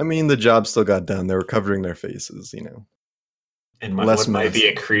 I mean, the job still got done. They were covering their faces, And what might be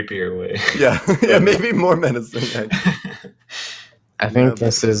a creepier way. Yeah, maybe more menacing. I think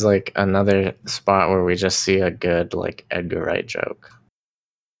this is like another spot where we just see a good like Edgar Wright joke.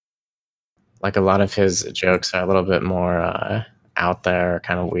 Like a lot of his jokes are a little bit more out there,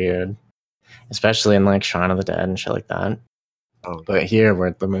 kind of weird, especially in like Shaun of the Dead and shit like that. Oh, but here,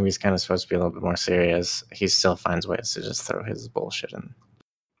 where the movie's kind of supposed to be a little bit more serious, he still finds ways to just throw his bullshit in.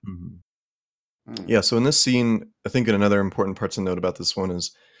 Mm-hmm. Yeah, so in this scene, I think another important part to note about this one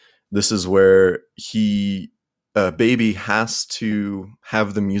is this is where Baby has to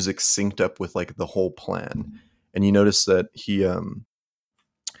have the music synced up with like the whole plan. And you notice that he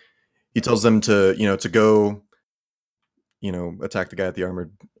tells them to, to go, attack the guy at the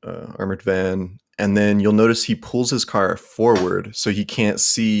armored van. And then you'll notice he pulls his car forward so he can't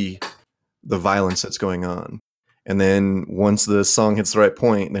see the violence that's going on. And then once the song hits the right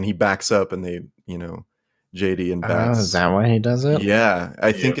point, then he backs up and they, JD and Oh, Bats. is that why he does it? Yeah,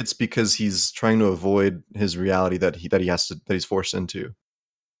 I think it's because he's trying to avoid his reality that he's forced into.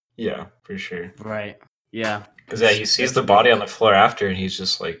 Yeah, for sure. Right. Yeah. Because he sees the body on the floor after, and he's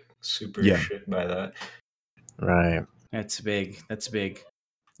just like super shook by that. Right. That's big. That's big.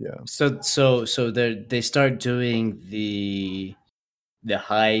 Yeah. So they start doing the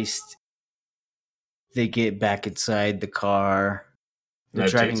heist. They get back inside the car. They're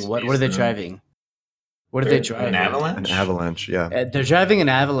driving what? What are they driving? What are they driving? An avalanche? An avalanche, yeah. They're driving an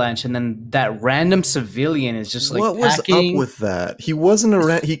avalanche, and then that random civilian is just like what packing. was up with that? He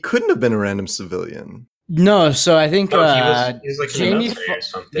wasn't he couldn't have been a random civilian. No, so I think he was like Jamie, in the military or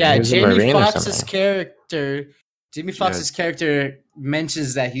something. yeah, He was a Jamie Marine or Foxx's something. character. Jamie Foxx's character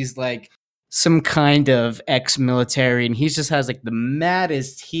mentions that he's like some kind of ex-military, and he just has like the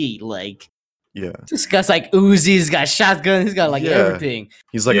maddest heat. Like, Yeah. this guy's like Uzi, he's got shotgun, he's got like everything.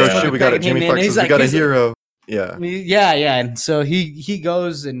 He's like, Yeah. oh shit, we got it. Jamie Foxx says, we got a hero. Yeah. Yeah. And so he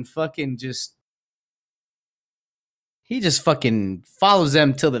goes and fucking he just fucking follows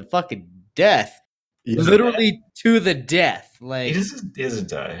them till the fucking death. Yeah. Literally to the death. Like, He doesn't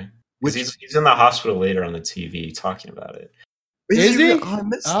die. He's in the hospital later on the TV talking about it. Is he? Oh, I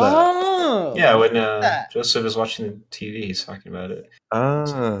missed that. Oh. Yeah, when that. Joseph is watching the TV, he's talking about it.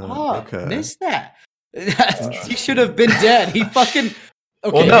 Okay. Missed that. He should have been dead. He fucking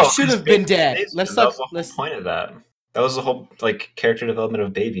he should have been dead. Let's That talk. was the whole point of that. That was the whole like character development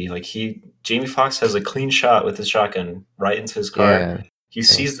of Baby. Like Jamie Foxx has a clean shot with his shotgun right into his car. Yeah. He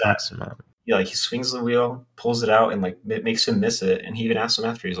sees that. Yeah, like he swings the wheel, pulls it out, and like it makes him miss it. And he even asks him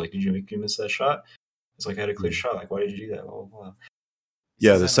after. He's like, "Did you make me miss that shot?" It's like, "I had a clear shot. Like, why did you do that?" Blah, blah, blah.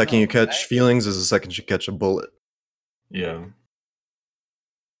 Yeah, the second you catch feelings is the second you catch a bullet. Yeah.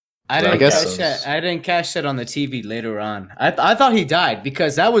 I I didn't guess catch so. that. I didn't catch that on the TV later on. I thought he died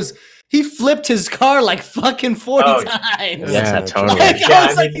because he flipped his car like fucking 40 Oh, times. Yeah, Yeah, totally. Like, Yeah, I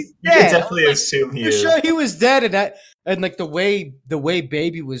was I like, mean, he's you can dead. definitely assume he For is. sure he was dead, and like the way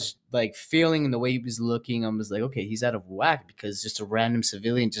Baby was like feeling and the way he was looking, I was like, okay, he's out of whack because just a random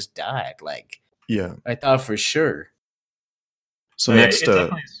civilian just died. Like, Yeah. I thought for sure. So Yeah, next, it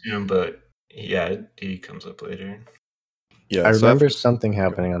definitely assume, but yeah, he comes up later. yeah, I so remember after- something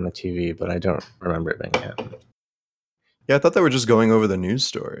happening on the TV, but I don't remember it being happening. yeah, I thought they were just going over the news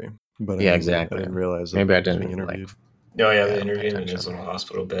story, but Yeah, I exactly. didn't realize. that Maybe I he was didn't, being like, interviewed. Oh yeah, Yeah, the pay interview in his attention. little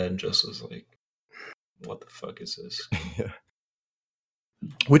hospital bed, and Joseph was like, "What the fuck is this?" Yeah.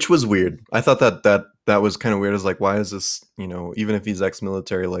 Which was weird. I thought that was kind of weird. It's like, why is this? Even if he's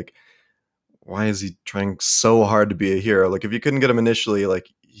ex-military, like, why is he trying so hard to be a hero? Like, if you couldn't get him initially, like,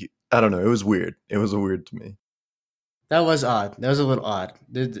 I don't know. It was weird. It was weird to me. That was odd. That was a little odd.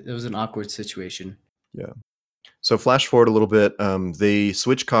 It was an awkward situation. So flash forward a little bit. They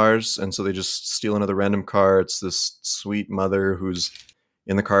switch cars, and so they just steal another random car. It's this sweet mother who's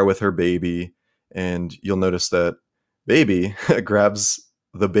in the car with her baby, and you'll notice that Baby grabs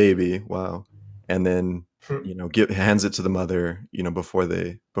the baby. Wow, and then hands it to the mother. Before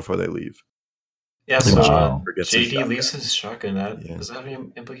they leave. Yeah, so Wow. Forgets his JD shotgun. leaves his shotgun. Yeah. Does that have any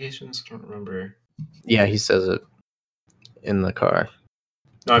implications? I don't remember. Yeah, he says it in the car.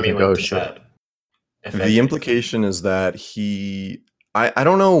 No, I mean, Go like, does shoot. that affect The anything? implication is that I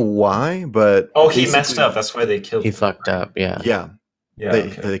don't know why, but Oh, he messed basically- up. That's why they killed He him. fucked up. Yeah. Yeah, Yeah. they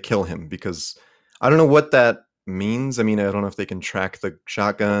okay. they kill him because I don't know what that means. I mean, I don't know if they can track the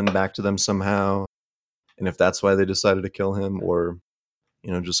shotgun back to them somehow, and if that's why they decided to kill him, or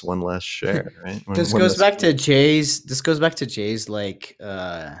just one less share. Right? This One goes less- back to Jay's like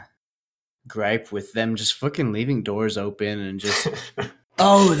gripe with them just fucking leaving doors open and just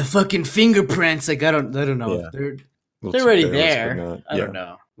the fucking fingerprints. Like I don't know. Yeah. They're little they're too already careless, but there. not- I don't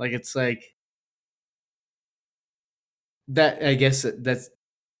know. Like it's like that. I guess that's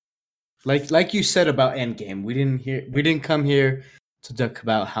like you said about Endgame. We didn't come here to talk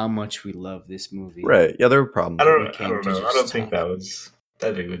about how much we love this movie. Right? Yeah, there were problems. I with don't it. came to know. I just don't think talk. that was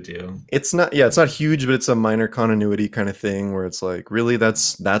that big of a deal. It's not. Yeah, it's not huge, but it's a minor continuity kind of thing where it's like, really,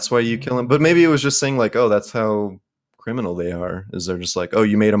 that's why you kill him. But maybe it was just saying like, oh, that's how criminal they are. Is they're just like, oh,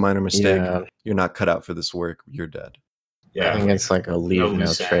 you made a minor mistake. Yeah. You're not cut out for this work. You're dead. Yeah, I think it's like a leave no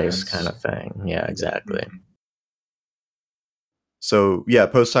loose trace ends. kind of thing. Yeah, exactly. Mhm. So yeah,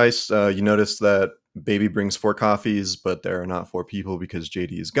 post heist, you notice that Baby brings 4 coffees, but there are not 4 people because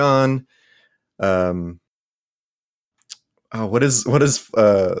JD is gone. What does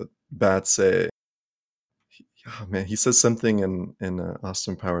Bat say? Oh man, he says something in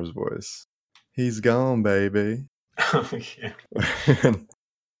Austin Powers' voice. He's gone, baby. Oh, yeah.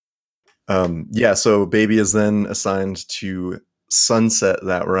 Yeah, so Baby is then assigned to sunset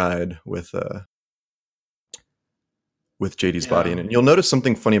that ride with JD's body in it. And you'll notice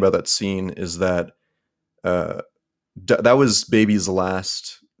something funny about that scene is that that was Baby's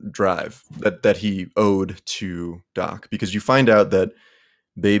last drive that he owed to Doc, because you find out that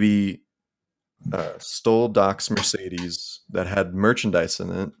Baby stole Doc's Mercedes that had merchandise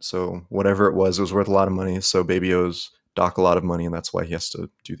in it. So whatever it was worth a lot of money. So Baby owes Doc a lot of money, and that's why he has to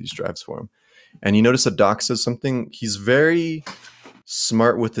do these drives for him. And you notice that Doc says something. He's very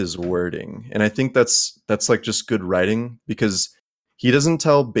smart with his wording, and I think that's like just good writing, because he doesn't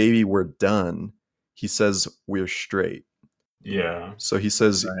tell Baby we're done. He says we're straight. Yeah. So he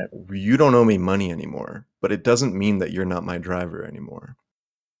says, Right. you don't owe me money anymore, but it doesn't mean that you're not my driver anymore.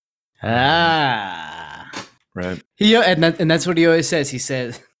 Ah. Right. And that's what he always says. He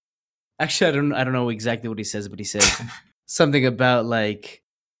says, actually, I don't know exactly what he says, but he says something about like,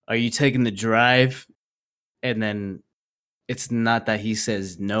 "Are you taking the drive?" And then it's not that he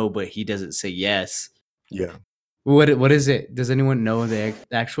says no, but he doesn't say yes. Yeah. What is it? Does anyone know the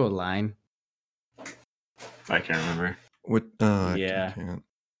actual line? I can't remember. What? Yeah. I can't.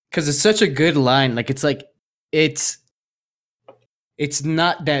 Because it's such a good line. Like it's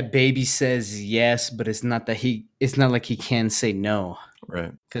not that Baby says yes, but it's not like he can say no.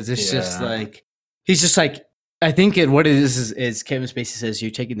 Right. Because it's just Yeah. like he's just like, I think what it is Kevin Spacey says,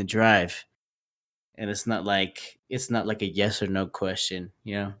 you're taking the drive, and it's not like a yes or no question,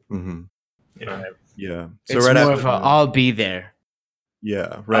 you know. Mm-hmm. Yeah. Yeah. So It's right more after of a that- I'll be there.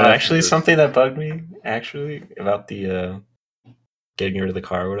 Yeah. Right. Actually, after- something that bugged me actually about the getting rid of the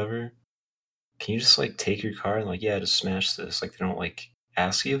car or whatever. Can you just like take your car and like, yeah, just smash this? Like they don't like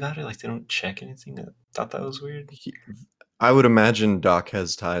ask you about it. Like they don't check anything. I thought that was weird. I would imagine Doc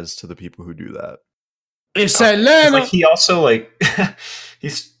has ties to the people who do that. It's 'Cause, Atlanta. like he also like he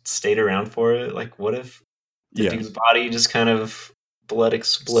stayed around for it. Like what if the Yeah. dude's body just kind of blood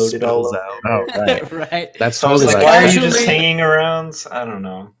exploded all Spills over? out. Oh, right. Right. That's So I was totally like, like why are you just Casually- hanging around? I don't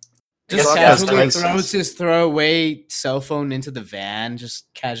know. Just Doc has casually ties. throws his throwaway cell phone into the van. Just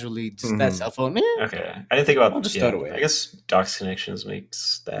casually, just that Mhm. cell phone. Okay, I didn't think about. I'll just yeah, throw it away. I guess Doc's connections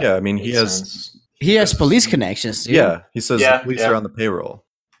makes that. Yeah, I mean, make he has- sense. He has police connections, dude. Yeah. He says Yeah, the police yeah. are on the payroll.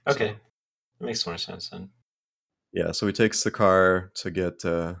 Okay, that makes more sense then. Yeah. So he takes the car to get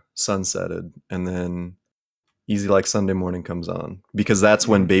sunsetted, and then Easy Like Sunday Morning comes on, because that's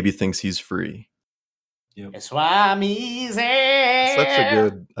when Baby thinks he's free. That's why I'm easy. Such a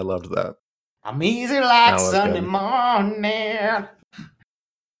good. I loved that. I'm easy like That was Sunday good. morning.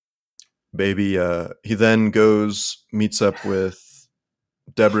 Baby, he then goes, meets up with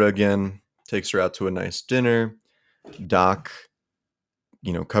Deborah again, takes her out to a nice dinner. Doc,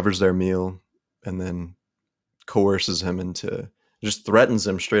 covers their meal, and then coerces him into, just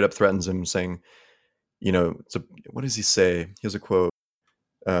straight up threatens him, saying, what does he say? He has a quote,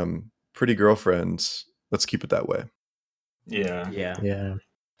 pretty girlfriend, let's keep it that way. Yeah. Yeah. Yeah.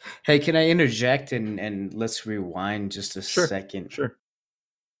 Hey, can I interject and let's rewind just a Sure. second? Sure.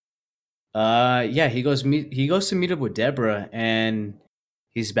 Yeah, he goes to meet up with Deborah, and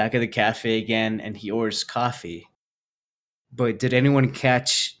he's back at the cafe again, and he orders coffee. But did anyone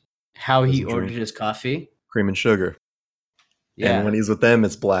catch how he Doesn't ordered drink. his coffee? Cream and sugar. Yeah. And when he's with them,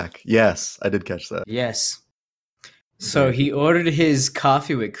 it's black. Yes, I did catch that. Yes. So he ordered his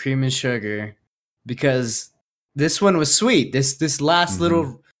coffee with cream and sugar because this one was sweet. This last Mhm.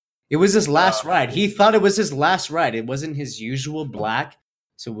 little, it was his last Oh. ride. He thought it was his last ride. It wasn't his usual black.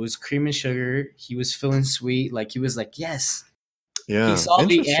 So it was cream and sugar. He was feeling sweet. Like he was like, yes. Yeah. He saw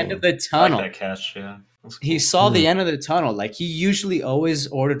the end of the I like tunnel. that catch. Yeah. That's He cool. saw the Mhm. end of the tunnel. Like he usually always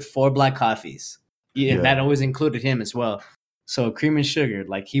ordered 4 black coffees. Yeah, Yeah. that always included him as well. So cream and sugar.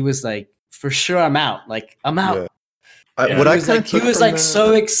 Like he was like, for sure, I'm out. Like I'm out. Yeah. Yeah. What He I was kind like, of he was like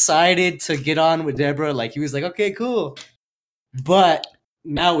so excited to get on with Deborah. Like he was like, okay, cool. But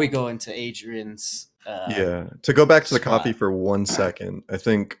now we go into Adrian's. Yeah. To go back to the spot. coffee for 1 second, I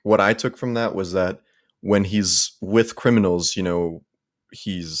think what I took from that was that when he's with criminals,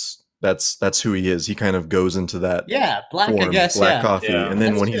 that's who he is. He kind of goes into that Yeah, black. I form, guess. black Yeah. coffee. Yeah. And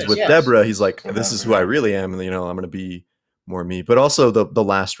then That's when he's good, with yes. Deborah, he's like, Well, this is that- who I really am, and I'm gonna be more me. But also the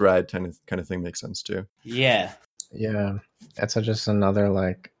last ride kind of thing makes sense too. Yeah. Yeah, it's just another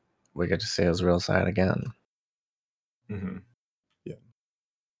like we get to see his real side again. Hmm.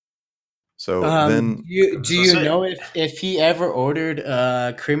 So Do then, you So know if he ever ordered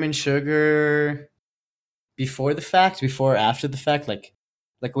cream and sugar before the fact, before or after the fact, like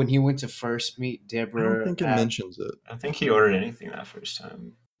when he went to first meet I don't Deborah? think it mentions it. I don't think he ordered anything that first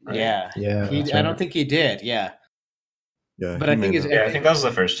time. Right? Yeah, Yeah, that's I right. don't think he did. Yeah, Yeah, but he I think may it's not. Yeah, I think that was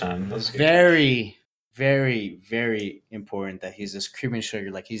the first time. That was a good very, very, very important that he's just cream and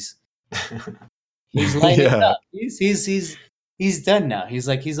sugar. Like he's lighting Yeah. up. He's done now.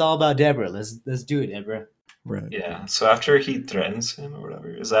 He's all about Deborah. Let's do it, Deborah. Right. Yeah. So after he threatens him or whatever,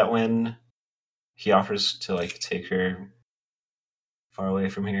 is that when he offers to like take her far away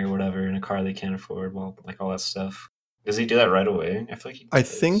from here or whatever in a car they can't afford? Well, like all that stuff. Does he do that right away? I feel like he I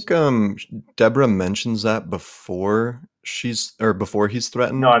does. think Deborah mentions that before before he's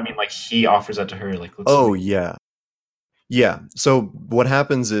threatened. No, I mean like he offers that to her. Like, let's Oh yeah. Yeah. So what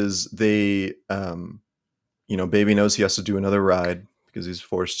happens is they Baby knows he has to do another ride because he's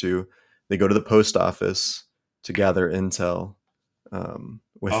forced to. They go to the post office to gather intel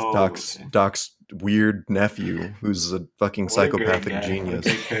with Oh, Doc's okay. Doc's weird nephew, who's a fucking What a great psychopathic guy. What a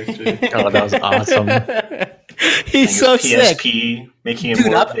genius. great character. Oh, that was awesome. He's so sick. PSP, making it Dude,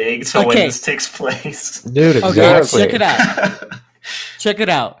 more I'm- vague to when okay. this takes place. Dude, Okay, exactly. check it out. Check it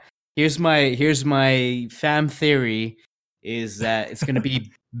out. Here's my fam theory is that it's gonna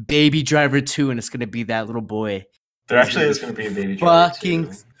be Baby Driver 2 and it's gonna be that little boy. There actually is going to be a baby driver Fucking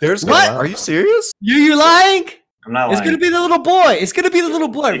too. There's What? Are you serious? you lying? I'm not lying. It's gonna be the little boy. It's gonna be the little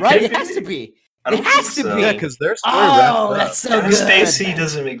boy, It right? could It has be. to be. I don't It has think to so. be. Yeah, because their story Oh, wrapped that's up. so Kevin good. Spacey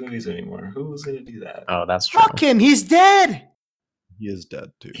doesn't make movies anymore. Who was going to do that? Oh, that's true. Fuck him. He's dead. He is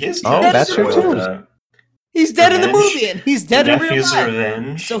dead too. He is Oh, dead. that's true, So, too. He's dead in the Revenge. movie, and he's dead in real Nephew's life.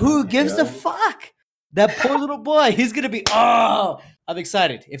 Revenge. So who gives a Yeah. fuck? That poor little boy. He's gonna be. Oh, I'm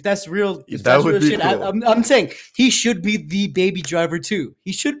excited. If that's real, if That that's would real be shit, cool. I'm saying he should be the Baby Driver too.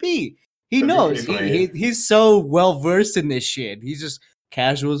 He should be. He That'd be knows. pretty He's so well versed in this shit. He's just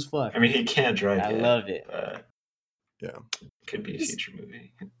casual as fuck. I mean, he can't drive I yet, love it. but Yeah. could be a future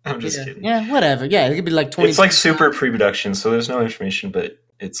movie. I'm just yeah. kidding. Yeah, whatever. Yeah, it could be like 20. It's like super pre-production, so there's no information, but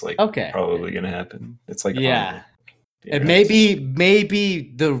it's like Okay. probably going to happen. It's like Yeah. the And internet.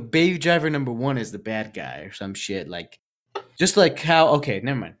 maybe the Baby Driver number 1 is the bad guy or some shit. Like, just like how. Okay,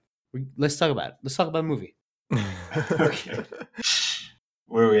 never mind. Let's talk about it. Let's talk about the movie. Okay.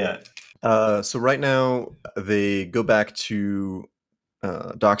 Where are we at? So right now they go back to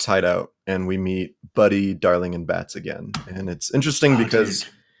Doc's hideout, and we meet Buddy, Darling, and Bats again. And it's interesting Oh, because dude.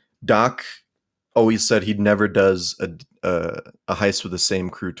 Doc always said he never does a heist with the same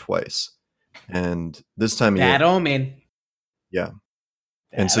crew twice, and this time he Bad Omen. Yeah. Bad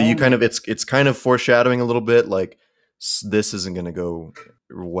and so you Omen. kind of it's kind of foreshadowing a little bit like this isn't going to go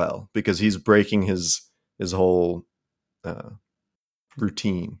well because he's breaking his whole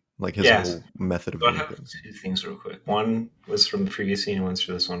routine, like his Yes. whole method of So I doing have things. two things real quick. One was from the previous scene, and one's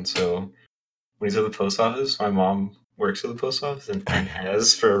for this one. So when he's at the post office, my mom works at the post office and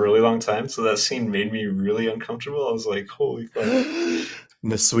has for a really long time. So that scene made me really uncomfortable. I was like, "Holy fuck!"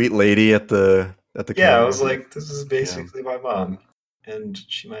 And the sweet lady at the Yeah, I counter. was like, "This is basically my mom, and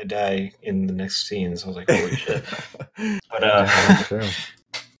she might die in the next scene." So I was like, "Holy shit!" But That's true.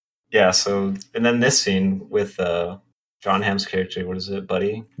 yeah. So and then this scene with John Hamm's character, what is it,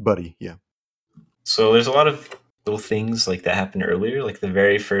 Buddy? Buddy, yeah. So there's a lot of little things like that happen earlier, like the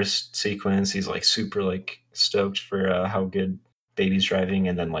very first sequence. He's like super like stoked for how good Baby's driving,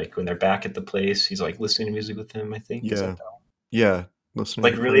 and then like when they're back at the place, he's like listening to music with him. I think. Is Yeah. that Yeah. Listening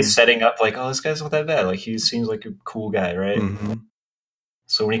like to really him. setting up like, oh, this guy's not that bad. Like he seems like a cool guy, right? Mhm.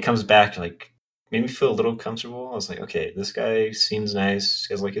 So when he comes back, like made me feel a little comfortable. I was like, okay, this guy seems nice.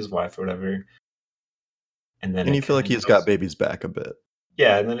 He has like his wife or whatever. And then And it you feel like kinda he's goes- got Baby's back a bit.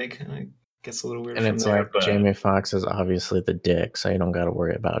 yeah, and then it kind of gets a little weird. And from it's there, like but Jamie Foxx is obviously the dick, so you don't got to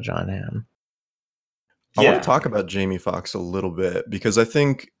worry about John Hamm. I yeah, want to talk about Jamie Foxx a little bit because I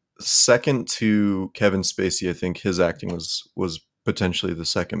think second to Kevin Spacey, I think his acting was potentially the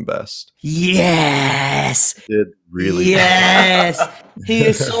second best. Yes. Did really Yes. He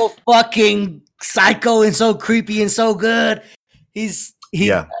is so fucking psycho and so creepy and so good. He's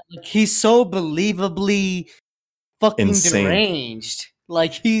Yeah. so believably fucking Insane. deranged.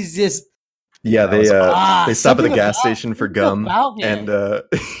 Like he's just Yeah, they stop at the something gas about- station for something gum, about him. and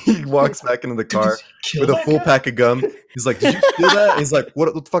he walks back into the car Kill with a that full guy? pack of gum. He's like, "Did you do that?" And he's like,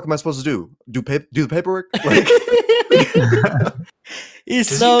 "What the fuck am I supposed to do? Do the paperwork?" Like, He's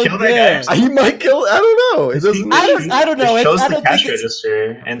Does he so kill that guy or good. something? He might kill. I don't know. It doesn't. I don't know. It shows I the don't cash think it's.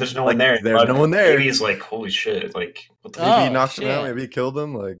 register, and there's no Like, one there. there's no one there. Maybe he's like, holy shit! Like, what the Maybe fuck? he Oh, knocked him out. shit. Maybe he killed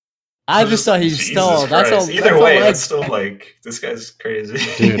him. Like, I just thought he Jesus stole. That's all. Christ. Either that's way, all I- that's still like this guy's crazy.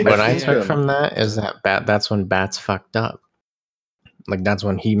 Dude, what I think, took from that is that that's when Bats fucked up. Like that's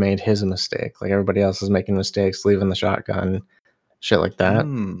when he made his mistake. Like everybody else is making mistakes, leaving the shotgun, shit like that.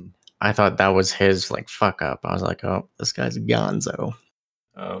 I thought that was his like fuck up. I was like, oh, this guy's gonzo.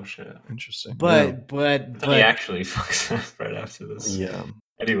 Oh shit! interesting. But Then he actually fucks up right after this. yeah.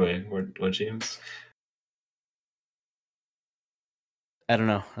 Anyway, what James? I don't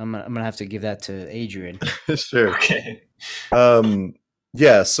know. I'm gonna have to give that to Adrian. Sure. Okay.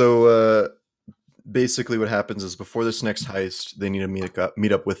 Yeah. So basically, what happens is before this next heist, they need to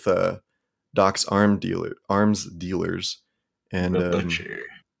meet up with Doc's arms dealers, and The butcher.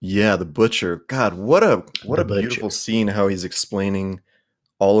 yeah, the butcher. God, what a The beautiful butcher. scene! How he's explaining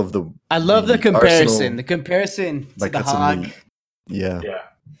all of the. I love the comparison. arsenal, The comparison to like the cuts of hog. meat. Yeah. Yeah,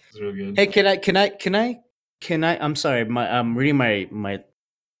 it's real good. Hey, can I? I'm sorry. I'm reading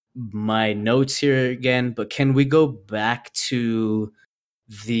my notes here again, but can we go back to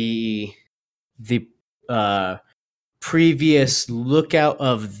the previous lookout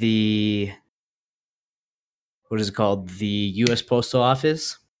of the what is it called? The U.S. Postal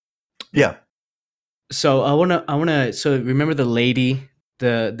Office. Yeah. So I wanna. So remember the lady,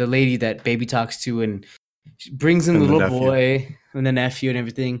 the lady that Baby talks to, and she brings in And the the little nephew. boy and the nephew and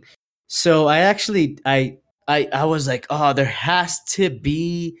everything. So I was like, oh, there has to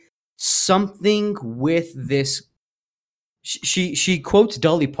be something with this. She quotes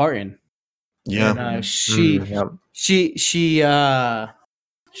Dolly Parton. Yeah. And, Yep. she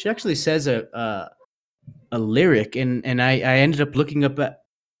actually says a lyric, and I ended up looking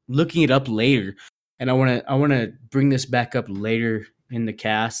it up later, and I want to bring this back up later in the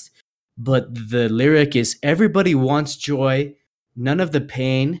cast. But the lyric is, everybody wants joy, none of the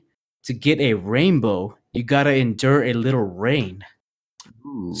pain. To get a rainbow, you gotta endure a little rain.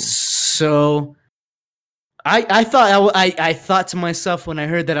 Ooh. So I thought I thought to myself when I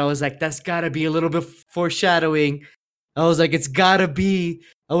heard that, I was like, that's gotta be a little bit foreshadowing. I was like, it's gotta be.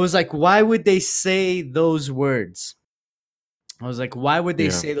 I was like, why would they say those words? I was like, why would they Yeah.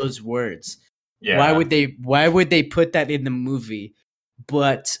 say those words? Yeah. Why would they put that in the movie?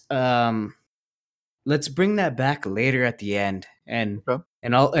 But let's bring that back later at the end, and Okay.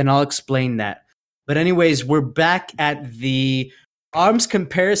 I'll explain that. But anyways, we're back at the arms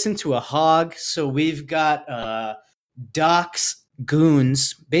comparison to a hog. So we've got Doc's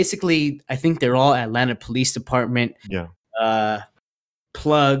goons. Basically, I think they're all Atlanta Police Department Yeah.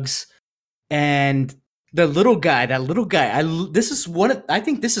 plugs, and the little guy. That little guy. I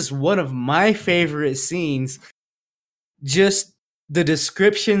think this is one of my favorite scenes. Just the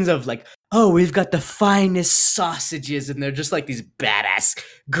descriptions of like, oh, we've got the finest sausages, and they're just like these badass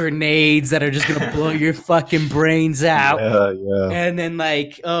grenades that are just gonna blow your fucking brains out. Yeah. Yeah. And then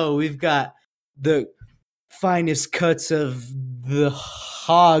like, oh, we've got the finest cuts of the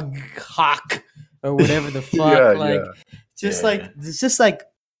hawk or whatever the fuck. Yeah, like, yeah. just Yeah. like it's just like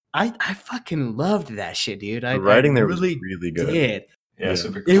I fucking loved that shit, dude. The writing there really was really good. did. Yeah, Yeah.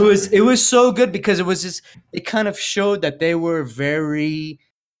 super It was clever. so good because it kind of showed that they were very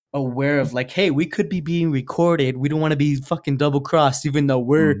aware of like, hey, we could be being recorded. We don't want to be fucking double crossed, even though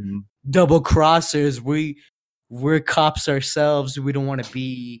we're Mhm. double crossers. We're cops ourselves. We don't want to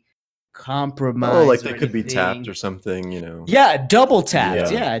be compromised. Oh, like or they could be anything. tapped or something, you know. Yeah, double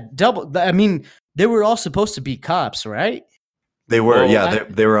tapped. Yeah. Yeah, double. I mean, they were all supposed to be cops, right? They were, Well, yeah,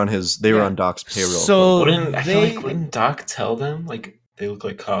 they were on they were yeah. on Doc's payroll. So I feel they- like wouldn't Doc tell them like they look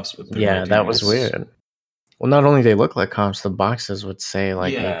like cops, but they're Yeah, like that was nice? weird. Well, not only they look like cops, the boxes would say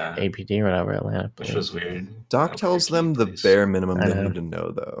like Yeah. APD or whatever. Atlanta Which Police. was weird. Doc How tells freaky them the place. bare minimum I they know. need to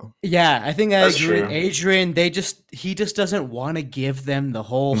know, though. Yeah, I think I That's agree true. with Adrian. He just doesn't want to give them the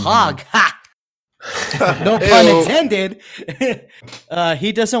whole Mhm. hog. Ha! No pun Ew. intended.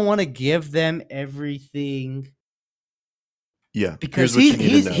 He doesn't want to give them everything Yeah, because here's what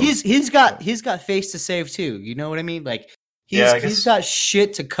you need to know. he's got face to save too. You know what I mean? Like Yeah, I he's guess- got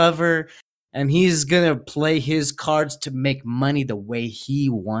shit to cover, and he's gonna play his cards to make money the way he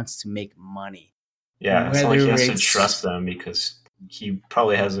wants to make money. Yeah, it's not like he Whether has to it's- trust them because he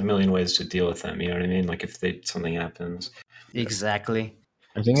probably has a million ways to deal with them. You know what I mean? Like if something happens. Exactly.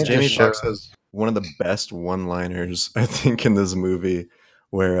 I think it Jamie just Foxx shows. has one of the best one-liners, I think, in this movie,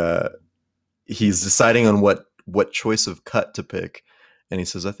 where he's deciding on what choice of cut to pick, and he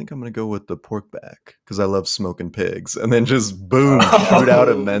says, "I think I'm going to go with the pork back because I love smoking pigs," and then just boom, shoot out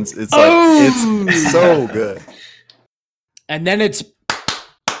immense. It's like Oh! it's so good. and then it's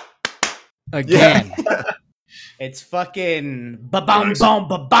again. Yeah. It's fucking ba-bam, bam,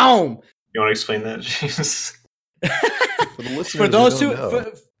 ba-bam. You want to explain that, James? For the listeners For those who who,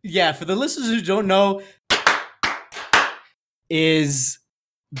 don't know. for the listeners who don't know, is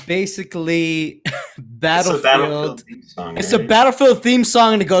basically Battlefield. theme song, It's a right? Battlefield theme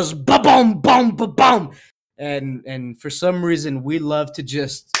song, and it goes ba-bum, bum, ba-bum. And for some reason, we love to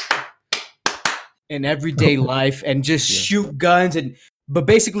just in everyday life and just Yeah. shoot guns, but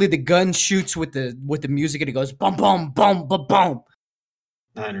basically the gun shoots with the music, and it goes bum, bum, bum, ba-bum.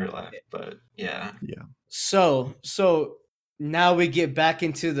 Not in real life, but yeah. So now we get back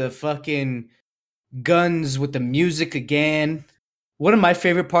into the fucking guns with the music again. One of my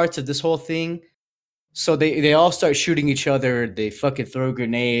favorite parts of this whole thing. So they all start shooting each other. They fucking throw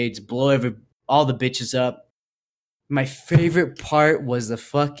grenades, blow all the bitches up. My favorite part was the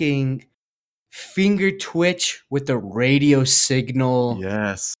fucking finger twitch with the radio signal.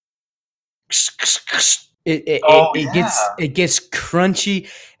 Yes. It gets crunchy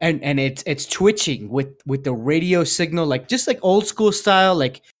and it's twitching with the radio signal, like just like old school style.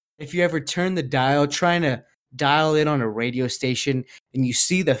 Like if you ever turn the dial trying to dial in on a radio station and you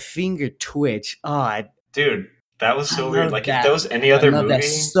see the finger twitch. Dude, that was I so weird. love Like that. if that was any I other love movie, that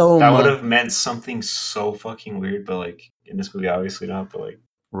so that would much. have meant something so fucking weird. But like in this movie, obviously not. But like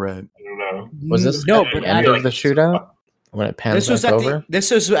Right. I don't know. Was this no? at But the end of the shootout when it pans this was back at over?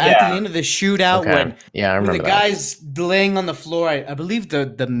 this was at Yeah. the end of the shootout Okay. when Yeah, I when the remember that. guy's laying on the floor. I believe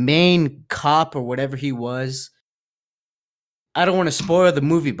the main cop or whatever he was. I don't want to spoil the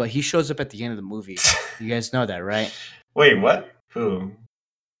movie, but he shows up at the end of the movie. You guys know that, right? Wait, what? Who?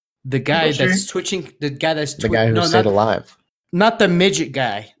 The guy Butcher? that's twitching. The guy that's The guy who no, stayed not, alive. not the midget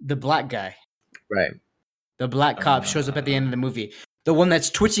guy. The black guy. Right. The black cop shows up at the end of the movie. The one that's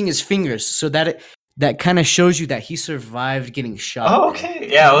twitching his fingers, so that kind of shows you that he survived getting shot. Oh, okay.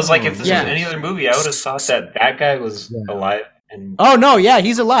 Yeah, I was like, if this Yeah. was any other movie, I would have thought that guy was Yeah. alive. And Oh no, yeah,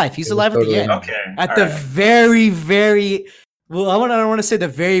 he's alive. He's He was alive at the totally end. alive. okay, At all the right. very, very well, I don't want to say the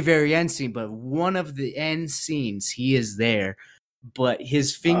very, very end scene, but one of the end scenes, he is there, but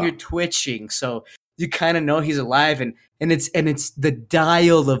his finger Wow. twitching, so you kind of know he's alive, and it's the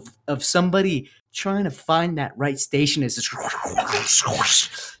dial of somebody trying to find that right station is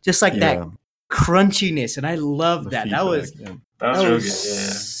just like that Yeah. crunchiness, and I love The that. feedback, That was yeah. That was that real was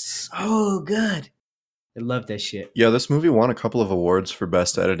good. so good. I love that shit. Yeah, this movie won a couple of awards for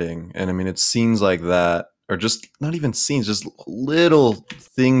best editing, and I mean, it's scenes like that, or just not even scenes, just little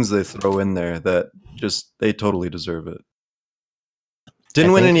things they throw in there that just they totally deserve it.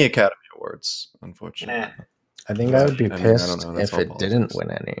 Didn't win think- any Academy Awards, Yeah. unfortunately. Nah. I think I would be I mean, I pissed don't know, that's if all it didn't politics.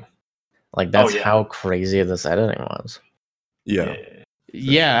 win any. Like that's yeah. how crazy this editing was. Yeah.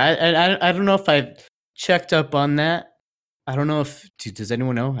 Yeah, I don't know if I've checked up on that. I don't know if does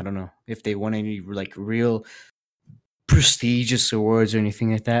anyone know? I don't know if they won any like real prestigious awards or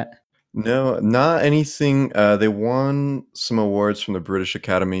anything like that. No, not anything. They won some awards from the British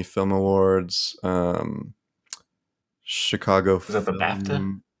Academy Film Awards, Chicago that the BAFTA?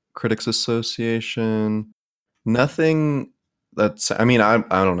 Film Critics Association. Nothing that's. I mean, I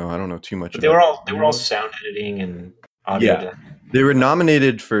don't know. I don't know too much. But they were about all sound editing and audio. Yeah. They were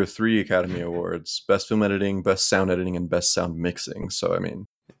nominated for 3 Academy Awards: Best Film Editing, Best Sound Editing, and Best Sound Mixing. So I mean,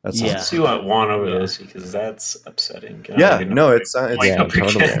 that's Yeah. Let's see what won over Yeah. those because that's upsetting. I Yeah, don't even no, know it's what Yeah, up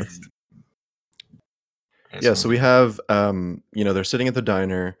totally. against. Yeah, so we have they're sitting at the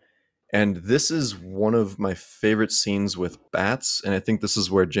diner, and this is one of my favorite scenes with bats, and I think this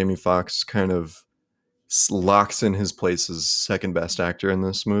is where Jamie Foxx kind of locks in his place as second best actor in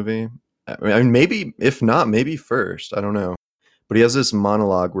this movie. I mean, maybe if not, maybe first. I don't know, but he has this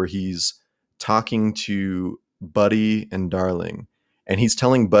monologue where he's talking to Buddy and Darling, and he's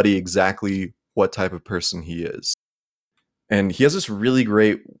telling Buddy exactly what type of person he is. And he has this really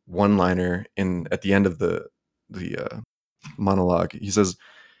great one-liner at the end of the monologue. He says,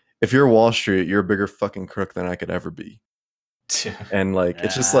 "If you're Wall Street, you're a bigger fucking crook than I could ever be." And like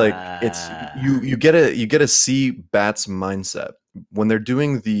it's just like it's you get to see Bat's mindset when they're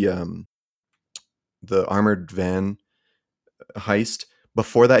doing the armored van heist.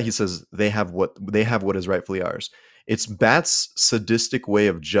 Before that, he says they have what is rightfully ours. It's Bat's sadistic way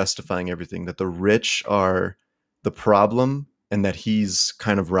of justifying everything, that the rich are the problem and that he's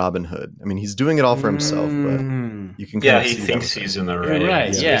kind of Robin Hood. I mean, he's doing it all for himself, but Mm. you can Yeah, kind of he see thinks that. he's in the You're right.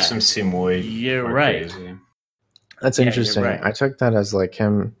 right, It yeah. makes him seem way You're more right. crazy. That's Yeah, you're interesting. right. I took that as like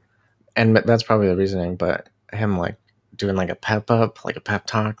him, and that's probably the reasoning. But him like doing like a pep talk, like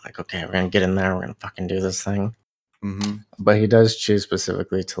okay, we're gonna get in there, we're gonna fucking do this thing. Mhm. But he does choose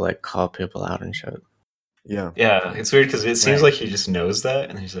specifically to like call people out and shit. Yeah. Yeah, it's weird because it seems Right. like he just knows that,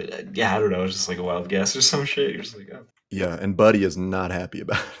 and he's like, yeah, I don't know, it's just like a wild guess or some shit. You're just like, oh, Yeah, and Buddy is not happy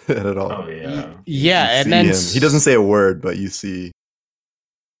about it at all. oh yeah, Yeah, You and see then him. He doesn't say a word, but you see.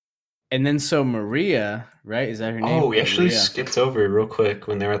 And then so Maria, right? Is that her name? Oh, we actually Maria. skipped over real quick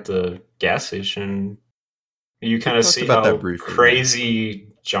when they're at the gas station. You kind of talked see about that how briefly, yeah. crazy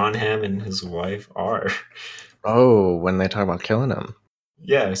John Hamm and his wife are. Oh, when they talk about killing him.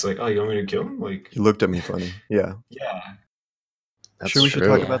 Yeah, it's like, oh, you want me to kill him? Like, He looked at me funny. Yeah. yeah, That's Sure, we should true.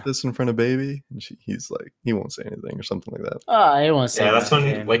 talk Yeah. about this in front of baby. And he's like, he won't say anything or something like that. Oh, I won't say yeah. That's when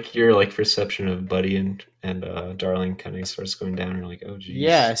nothing. like your like perception of Buddy and Darling kind of starts going down. And you're like, oh, geez.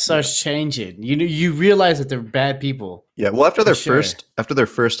 Yeah, it starts changing. You realize that they're bad people. Yeah. Well, after For their sure. first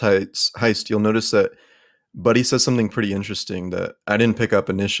heist, you'll notice that Buddy says something pretty interesting that I didn't pick up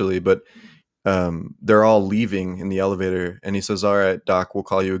initially, but they're all leaving in the elevator, and he says, "All right, Doc, we'll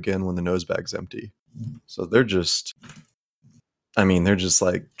call you again when the nose bag's empty." So they're just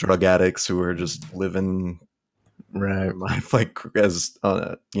like drug addicts who are just living Right. life like as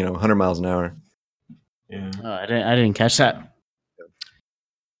 100 miles an hour. Yeah. Oh, I didn't catch that.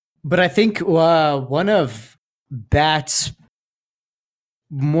 But I think one of Bat's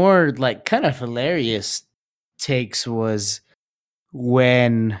more like kind of hilarious takes was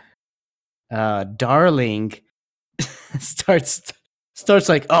when Darling starts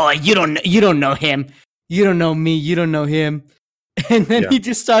like, oh, you don't know him, you don't know me, you don't know him, and then Yeah. he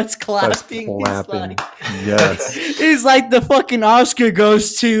just starts Starts clapping. clapping. Yes. He's like the fucking Oscar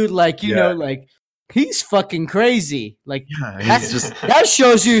goes to, like, you Yeah. know, like he's fucking crazy. Like Yeah, that's he's just that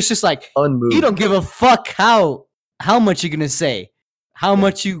shows you it's just like unmoved. you don't give a fuck how much you're gonna say, how Yeah.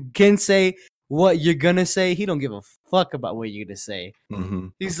 much you can say, what you're gonna say. He don't give a fuck about what you're gonna say.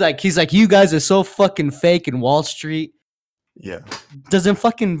 Mhm. He's like you guys are so fucking fake in Wall Street. Yeah. It doesn't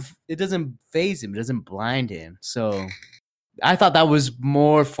phase him. It doesn't blind him. So I thought that was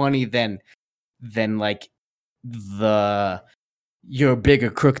more funny than like the "you're a bigger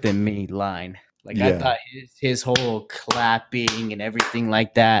crook than me" line. Like I Yeah. thought his whole clapping and everything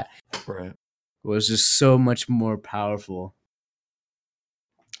like that Right. was just so much more powerful.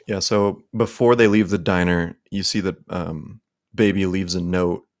 Yeah, so before they leave the diner, you see that Baby leaves a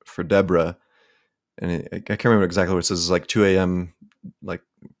note for Deborah, and I can't remember exactly what it says. It's like 2 a.m., like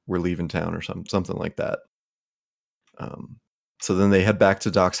we're leaving town or something like that. So then they head back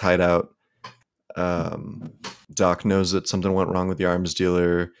to Doc's hideout. Doc knows that something went wrong with the arms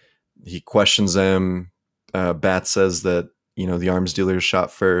dealer. He questions them. Bat says that the arms dealer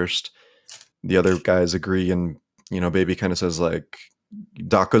shot first. The other guys agree, and Baby kind of says like.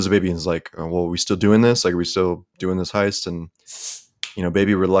 Doc goes to Baby and is like, oh, well, are we still doing this? Like, are we still doing this heist? And,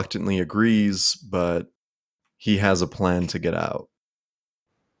 Baby reluctantly agrees, but he has a plan to get out.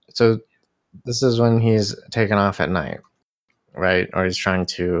 So this is when he's taken off at night, right? Or he's trying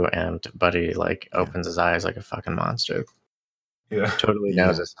to, and Buddy like opens his eyes like a fucking monster. Yeah. Totally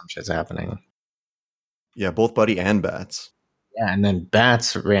knows that some shit's happening. Yeah, both Buddy and Bats. Yeah, and then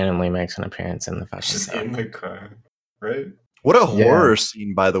Bats randomly makes an appearance in the fucking Just car. in the car, right? What a Yeah. horror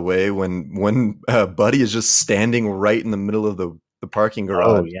scene, by the way, when Buddy is just standing right in the middle of the parking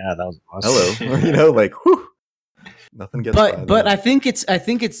garage. Oh yeah, that was awesome. Hello. Like, whew. Nothing gets by But that. I think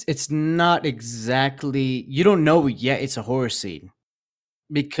it's not exactly, you don't know yet it's a horror scene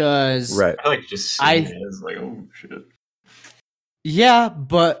because Right. I like just seeing it as like, oh shit. yeah,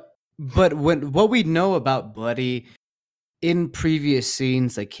 but when what we know about Buddy in previous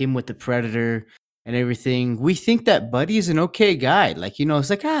scenes, like him with the Predator and everything, we think that Buddy is an okay guy. Like, it's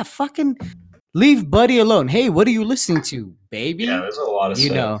like, fucking leave Buddy alone. Hey, what are you listening to, baby? Yeah, there's a lot of You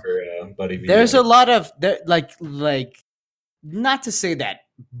know, stuff for Buddy. being There's a like- lot of like not to say that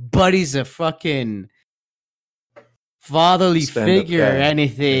Buddy's a fucking fatherly Stand-up figure guy.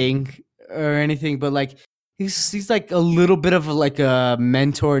 or anything, but like he's like a little bit of like a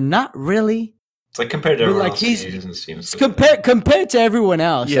mentor. Not really. It's like compared to But, everyone like, else, he's- he doesn't seem so Compared to everyone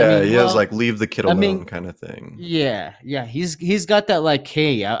else. Yeah, I mean, he has well, like leave the kid I alone mean, kind of thing. Yeah. He's got that like,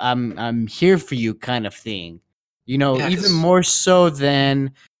 hey, I'm here for you kind of thing. Yeah, Even 'cause- more so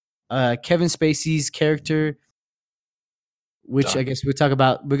than Kevin Spacey's character, which I Doc. guess we're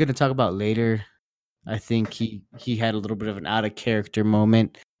gonna talk about later. I think he had a little bit of an out of character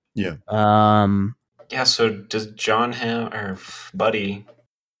moment. Yeah. Yeah, so does John Hamm or Buddy?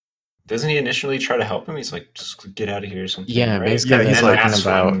 Doesn't he initially try to help him? He's like, just get out of here or something. Yeah, right? basically Yeah, he's he's And like- that's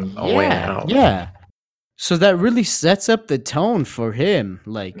talking when- about a way out. Yeah. So that really sets up the tone for him.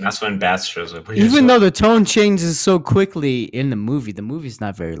 Like, and that's when Bats shows up. even though the tone changes so quickly in the movie's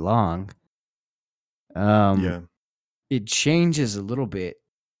not very long. Yeah. It changes a little bit.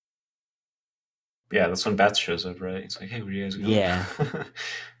 Yeah, that's when Bats shows up, right? It's like, hey, where are you guys going? Yeah.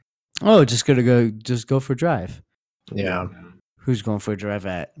 Oh, just go for a drive. Yeah. Who's going for a drive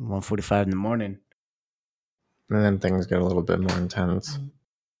at 1:45 in the morning? And then things get a little bit more intense.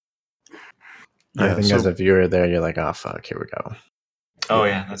 I Yeah, think so- as a viewer there, you're like, oh, fuck, here we go. Oh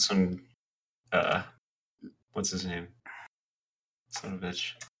yeah, that's when what's his name? Son of a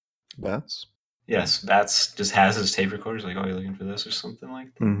bitch. Bats. Yes, Bats just has his tape recorders. Like, oh, you're looking for this or something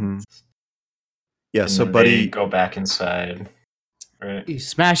like that. Mm-hmm. Yeah, And so then Buddy they go back inside, right? He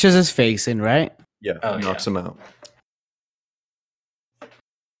smashes his face in, right? knocks him out.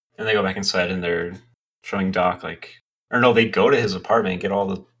 And they go back inside and they're showing Doc like, or no, they go to his apartment and get all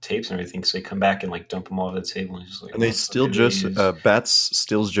the tapes and everything. So they come back and like dump them all over the table and just like, And they "Oh, steal fuck are Joseph. these?" Bats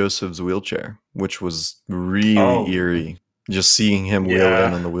steals Joseph's wheelchair, which was really Oh. eerie. Just seeing him wheel Yeah.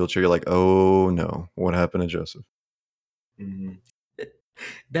 in on the wheelchair, you're like, oh no, what happened to Joseph? Mhm.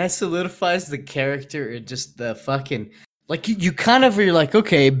 That solidifies the character and just the fucking like you kind of you're like,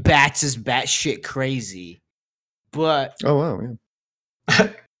 okay, Bats is batshit crazy, but Oh wow, yeah.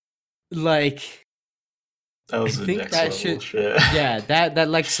 like That was I the think next that level shit- shit. yeah, that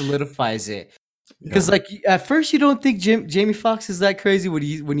like solidifies it because Yeah. like at first you don't think Jamie Foxx is that crazy when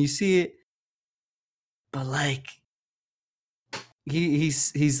you see it, but like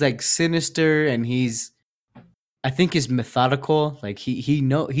he's like sinister and I think he's methodical. Like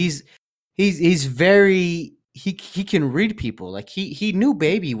he's very he can read people. Like he knew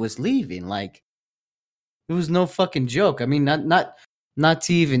Baby was leaving. Like it was no fucking joke. I mean, not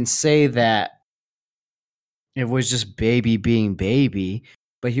to even say that it was just Baby being Baby,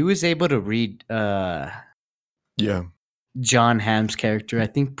 but he was able to read Yeah. John Hamm's character, I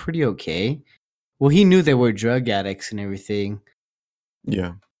think, pretty okay. Well, he knew they were drug addicts and everything,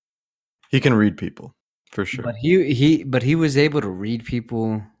 Yeah. He can read people, for sure. but he was able to read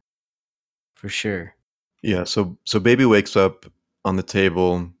people for sure. Yeah, so Baby wakes up on the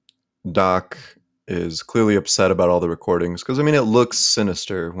table. Doc is clearly upset about all the recordings because I mean it looks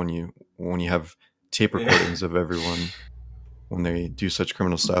sinister when you have tape Yeah. recordings of everyone when they do such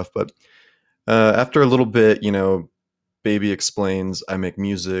criminal stuff. But after a little bit, Baby explains, "I make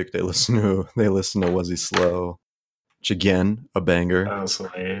music." They listen to Was He Slow, which again a banger. That was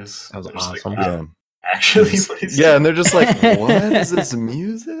hilarious. That was They're just like, awesome. wow, Yeah, actually, what he's yeah, and doing. they're just like, "What is this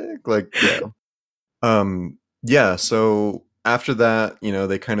music?" Like, yeah. So after that,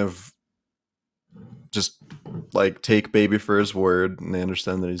 they kind of just like take Baby for his word, and they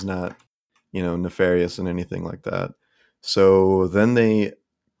understand that he's not, nefarious and anything like that. So then they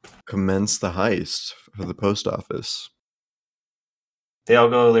commence the heist for the post office. They all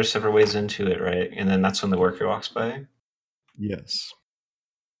go their separate ways into it, right? And then that's when the worker walks by Yes.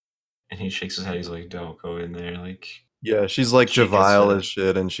 and he shakes his head. He's like, "Don't go in there." Like, Yeah, she's like She gets Javile it. as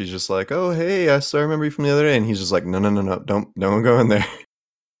shit, and she's just like, "Oh, hey, I still remember you from the other day," and he's just like, "No, don't go in there."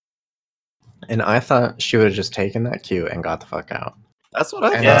 And I thought she would have just taken that cue and got the fuck out. That's what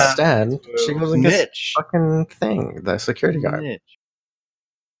I And Yeah. thought. instead, she goes and gets Snitch. fucking thing, the security guard. Snitch.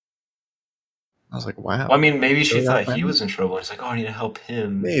 I was like, wow. well, I mean, maybe she Really thought not he bad? was in trouble. He's like, "Oh, I need to help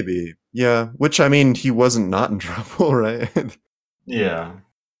him." Maybe, yeah. Which I mean, he wasn't not in trouble, right? Yeah.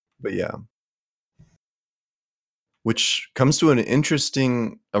 But yeah. Which comes to a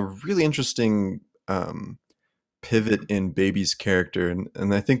really interesting pivot in Baby's character,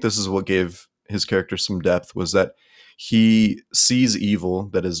 and I think this is what gave his character some depth, was that he sees evil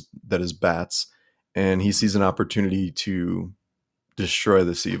that is Bats, and he sees an opportunity to destroy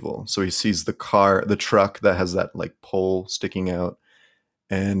this evil. So he sees the truck that has that like pole sticking out,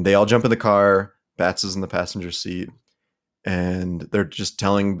 and they all jump in the car. Bats is in the passenger seat, and they're just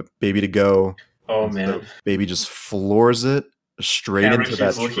telling Baby to go. Oh And so man. Baby just floors it straight Camera into that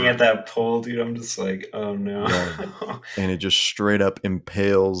keeps looking truck, at that pole, dude. I'm just like, oh no. Yeah. and it just straight up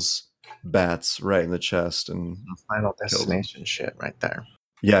impales Bats right in the chest. And Final destination shit right there.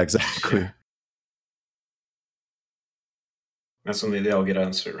 yeah, exactly. Yeah. That's when they all get out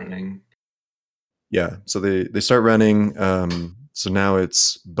and start running. Yeah, so they start running. So now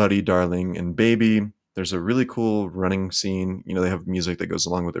it's Buddy, Darling, and Baby. There's a really cool running scene. They have music that goes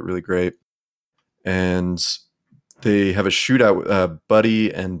along with it, really great. And they have a shootout.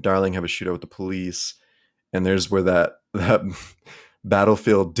 Buddy and Darling have a shootout with the police, and there's where that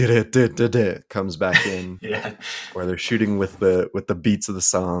battlefield did it comes back in, Yeah. where they're shooting with the beats of the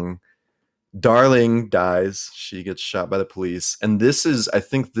song. Darling dies. She gets shot by the police, and I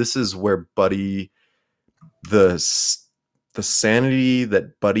think this is where Buddy, the sanity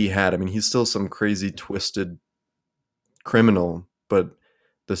that Buddy had. I mean, he's still some crazy twisted criminal, but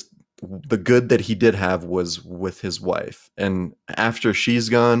the good that he did have was with his wife. And after she's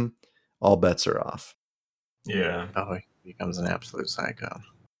gone, all bets are off. Yeah. Oh, he becomes an absolute psycho.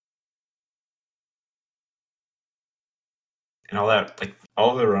 And all that, like,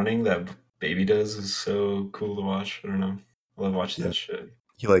 all the running that Baby does is so cool to watch. I don't know. I love watching that shit.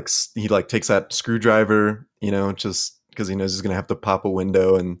 He takes that screwdriver, just because he knows he's gonna have to pop a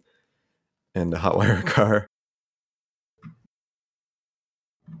window and hotwire a car.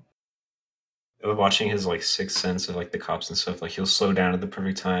 I love watching his like sixth sense of like the cops and stuff. Like he'll slow down at the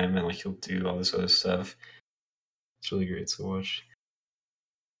perfect time and like he'll do all this other stuff. It's really great to watch.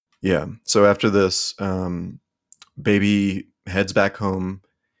 Yeah. So after this, Baby heads back home.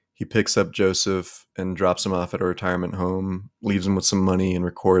 He picks up Joseph and drops him off at a retirement home, leaves him with some money, and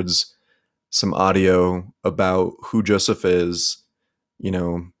records some audio about who Joseph is,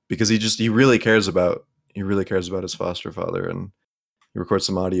 because he really cares about his foster father, and he records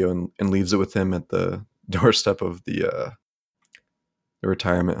some audio and leaves it with him at the doorstep of the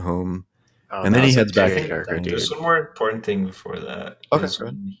retirement home. Oh, And then that he was a heads back. tearjerker, dude. There's one more important thing before that. Okay, is go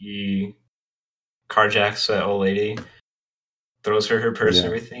ahead. when he carjacks that old lady, throws her purse and Yeah.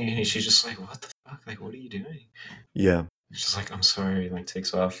 everything, and she's just like, "What the fuck? Like, what are you doing?" Yeah. She's just like, "I'm sorry," and like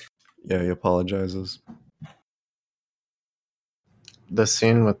takes off. Yeah, he apologizes. The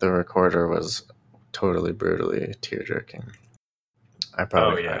scene with the recorder was totally brutally tear-jerking. I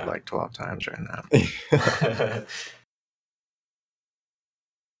probably cried like 12 times during that.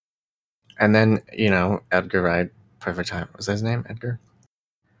 And then, Edgar Wright, perfect time. Was that his name, Edgar?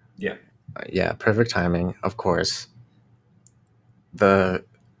 Yeah. Yeah, perfect timing, of course. The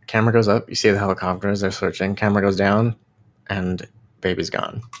camera goes up, you see the helicopters, they're searching, camera goes down, and Baby's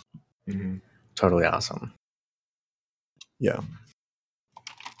gone. Mm-hmm. Totally awesome. Yeah.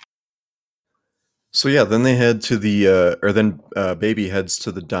 So yeah, then they head to the Baby heads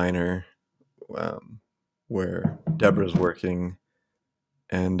to the diner where Deborah's working,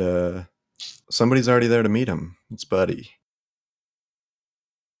 and somebody's already there to meet him. It's Buddy.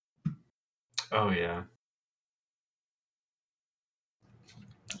 Oh yeah.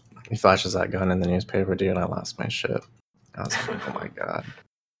 He flashes that gun in the newspaper, dude. I lost my shit. I was like, oh my god.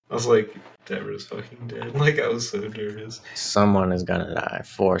 I was like, Deborah's fucking dead. Like, I was so nervous. Someone is gonna die,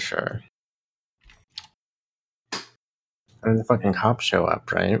 for sure. And the fucking cops show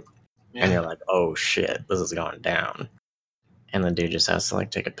up, right? Yeah. And you're like, oh shit, this is going down. And the dude just has to,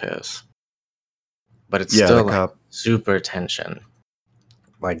 take a piss. But it's still, super tension.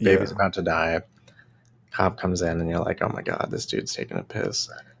 Like, Baby's about to die. Cop comes in, and you're like, oh my god, this dude's taking a piss.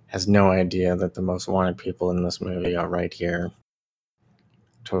 Has no idea that the most wanted people in this movie are right here.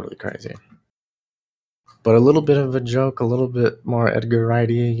 Totally crazy. But a little bit of a joke, a little bit more Edgar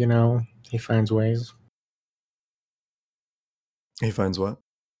Wright-y, he finds ways. He finds what?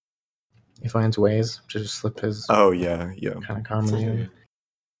 He finds ways to just slip his Oh yeah. kind of comedy in.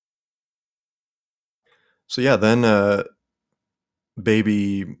 So yeah, then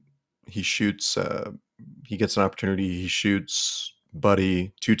Baby, he shoots. He gets an opportunity. He shoots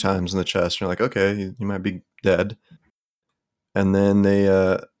Buddy 2 times in the chest. And you're like, okay, he might be dead. And then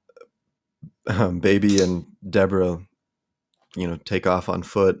they, Baby and Deborah, take off on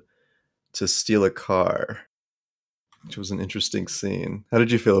foot to steal a car, which was an interesting scene. How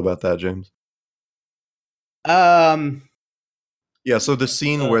did you feel about that, James? Yeah, so the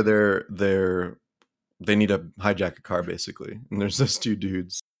scene where they need to hijack a car, basically, and there's those 2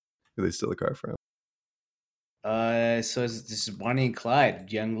 dudes who they steal a car from. So this is Bonnie and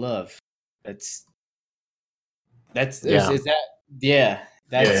Clyde, Young Love. That's Yeah. is that yeah.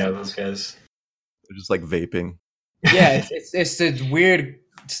 That's those guys. They're just like vaping. yeah.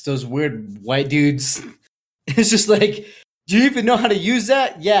 It's those weird white dudes. It's just like, do you even know how to use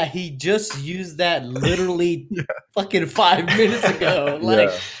that? Yeah, he just used that literally fucking 5 minutes ago.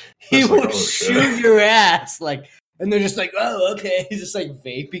 Like he It's like, will oh, shoot your ass. Like, and they're just like, oh, okay. He's just like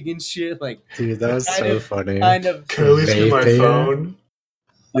vaping and shit. Like, Dude, that was kind so of- funny. kind of. Can I at least get my Vaping? phone?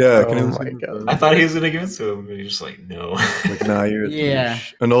 Yeah, Oh can my God. I thought he was gonna give it to him, but he's just like, no. Like, nah, you're a Yeah.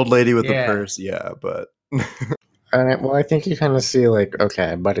 douche. An old lady with Yeah. a purse, yeah, but Well, I think you kind of see,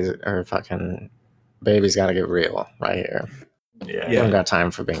 okay, fucking Baby's got to get real right here. Yeah. We don't got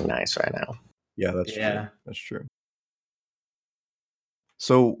time for being nice right now. yeah, that's Yeah. true. That's true.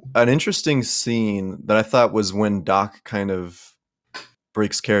 So an interesting scene that I thought was when Doc kind of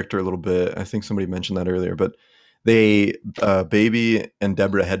breaks character a little bit. I think somebody mentioned that earlier, but they Baby and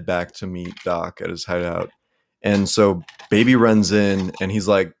Deborah head back to meet Doc at his hideout. And so Baby runs in and he's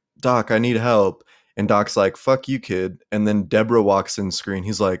like, Doc, I need help. And Doc's like, fuck you, kid. And then Deborah walks in screen.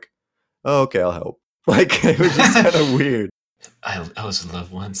 He's like, oh, okay, I'll help. Like, it was just kind of weird. I was in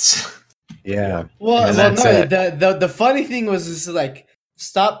love once. Yeah. Well, And no. that's it. The funny thing was, is like,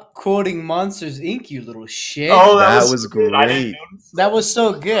 Stop quoting Monsters Inc., you little shit. Oh, That was so good. I didn't great. notice that was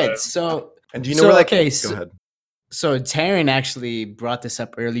so good. So, And do you know where that? okay, Go ahead. so Taryn actually brought this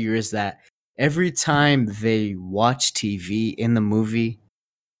up earlier. Is that every time they watch TV in the movie,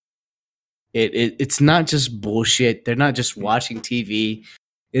 it's not just bullshit. They're not just watching TV.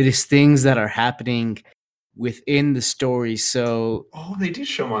 It is things that are happening within the story. So Oh, they do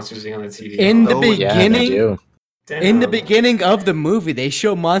show Monsters Inc. on the TV. in the Oh, Yeah, they beginning, do. in the Damn. beginning of the movie, they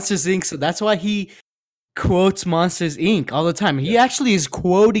show Monsters Inc. So that's why he quotes Monsters Inc. all the time. He actually is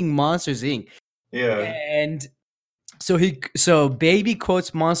quoting Monsters Inc. Yeah. And so Baby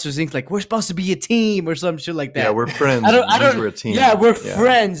quotes Monsters Inc. like, we're supposed to be a team or some shit like that. Yeah, we're friends. I It means don't. we're a team. Yeah, we're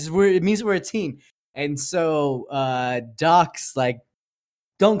friends. It means we're a team. And so Doc's like,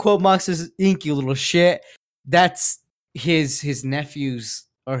 don't quote Monsters Inc., you little shit. That's his nephew's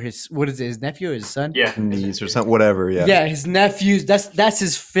or his his nephew or his son? Yeah. Niece or something, whatever. Yeah. Yeah, his nephew's. That's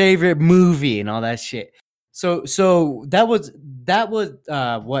his favorite movie and all that shit. So that was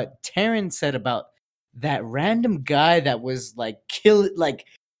what Taryn said about that random guy that was like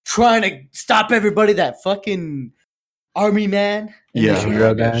trying to stop everybody. That fucking army man. And they Yeah. showed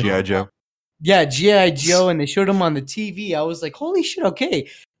Hero him- guy. G.I. Joe. Yeah, G.I. Joe, and they showed him on the TV. I was like, holy shit, okay.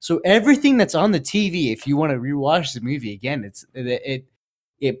 So everything that's on the TV, if you want to rewatch the movie again,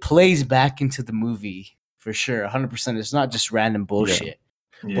 it plays back into the movie for sure, 100%. It's not just random bullshit.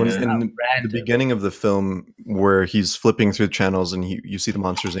 Well, It's in not the random. beginning of the film, where he's flipping through channels and you see the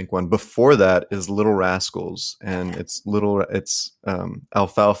Monsters Inc. one. Before that is Little Rascals, and it's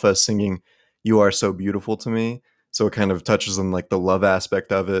Alfalfa singing "You Are So Beautiful to Me." So it kind of touches on like the love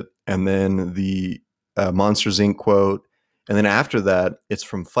aspect of it, and then the Monsters Inc. quote, and then after that, it's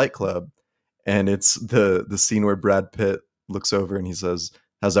from Fight Club, and it's the scene where Brad Pitt looks over and he says,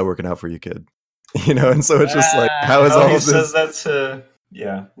 "How's that working out for you, kid?" You know, and so it's just like, how is Oh, all he of this? says that to.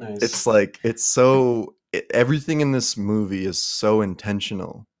 Yeah, nice. It's like everything in this movie is so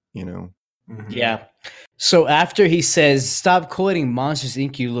intentional, you know. Mhm. Yeah. So after he says, stop quoting Monsters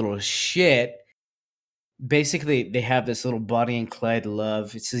Inc., you little shit, basically they have this little Bonnie and Clyde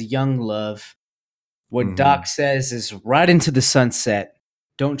love. It's a young love. What Mhm. Doc says is right into the sunset.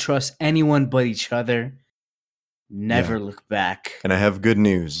 Don't trust anyone but each other. Never look back. And I have good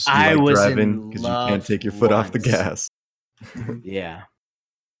news. You I like was driving in because you can't love take your foot off the once. gas. Yeah.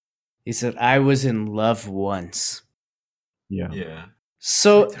 He said, I was in love once. Yeah. Yeah.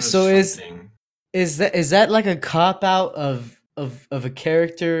 So There was so something. is that like a cop out of a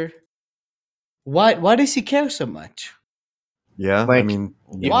character? Why does he care so much? Yeah. I Like, mean,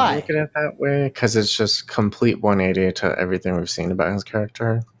 You Why? look at it that way because it's just complete 180 to everything we've seen about his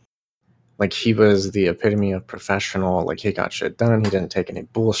character. Like, he was the epitome of professional. Like, he got shit done. He didn't take any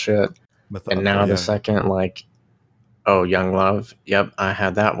bullshit. And now the second, like, oh, young love. Yep, I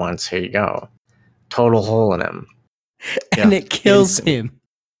had that once. Here you go. Total hole in him. And Yeah. it kills Instant. him.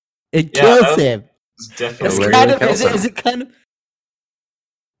 It Yeah, kills that was- him. It's It's definitely. literally kind of kills him. is it kind of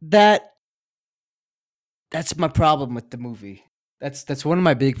that that's my problem with the movie. That's one of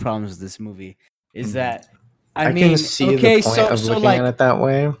my big problems with this movie is Mhm. that I I mean, can see okay, the point so of so looking like at it that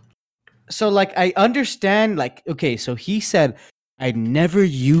way. so like I understand like okay, so he said I'd never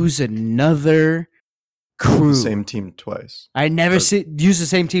use another crew. same team twice. I never But- use the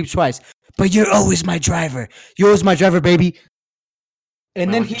same team twice. But you're always my driver. You're always my driver, baby.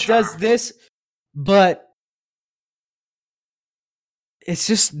 And then My he does driver. this, but it's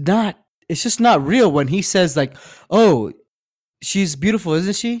just not real when he says like, "Oh, she's beautiful,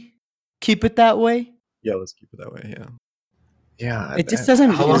 isn't she? Keep it that way." Yeah, let's keep it that way. Yeah. Yeah. It just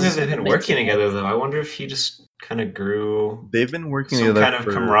doesn't. How it long just have they been doesn't make working sense. together though? I wonder if he just kind of grew They've been working some together kind of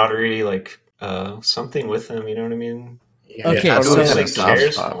for camaraderie, like something with him. You know what I mean? Yeah, Okay, I He so- totally just had a like soft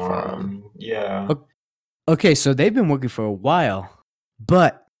cares spot for him. Yeah. Okay. Okay, so they've been working for a while,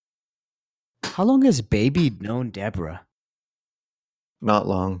 but how long has Baby known Deborah? not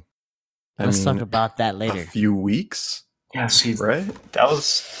long. Let's talk about that a later. few weeks, Yeah. See, right? that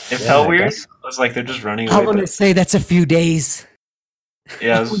was. It Yeah, felt I weird. guess. It was like they're just running I away. want to But, say that's a few days.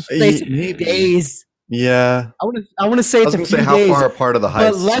 yeah. It I was- want to say it's a few days. Yeah. I want to say I it's was a gonna few say how days. far apart of the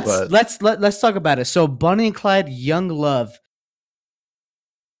But heights, let's talk about it. So Bonnie and Clyde, young love.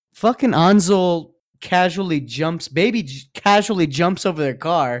 Fucking Ansel casually jumps over their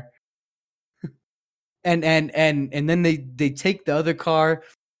car, and then they take the other car.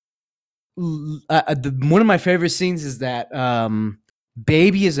 One of my favorite scenes is that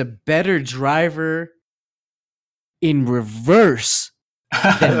Baby is a better driver in reverse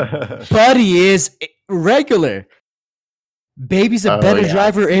than Buddy is regular. Baby's a Oh, better yeah.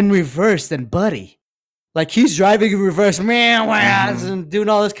 driver in reverse than Buddy. Like he's driving in reverse, man, and doing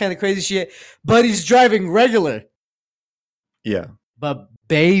all this kind of crazy shit. But he's driving regular. Yeah. But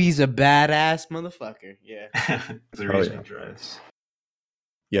baby's a badass motherfucker. Yeah. The Oh, reason yeah. he drives.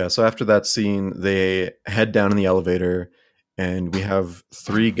 Yeah, so after that scene, they head down in the elevator, and we have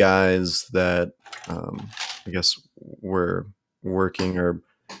 3 guys that I guess were working or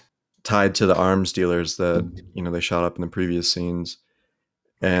tied to the arms dealers that they shot up in the previous scenes,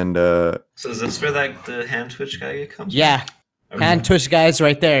 and So is this where the hand twitch guy comes? Yeah. From? Hand twitch guys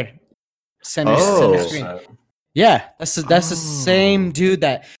right there. Center Oh. screen. Yeah, that's the same dude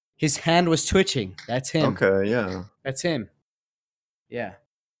that his hand was twitching. That's him. okay, yeah, That's him. Yeah.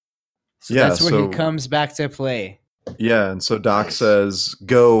 So Yeah, that's where so- he comes back to play. yeah, and so Doc says,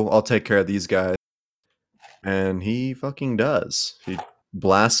 "Go, I'll take care of these guys," and he fucking does. He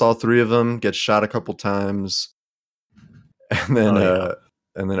blasts all 3 of them, gets shot a couple times, and then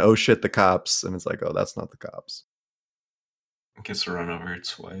oh shit, the cops, and it's like, oh, that's not the cops. Gets run over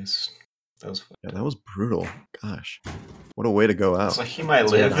twice. That was fucked Yeah, up. that was brutal. Gosh, what a way to go out. It's like he might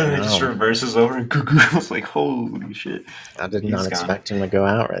Dude, live, I and then he just know. reverses over and I was like, holy shit. I did He's not gone. expect him to go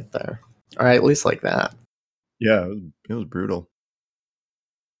out right there. Or at least like that. Yeah, it was brutal.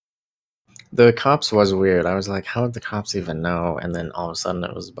 The cops was weird. I was like, how did the cops even know? And then all of a sudden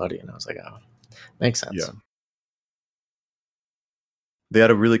it was Buddy, and I was like, oh, makes sense. Yeah. They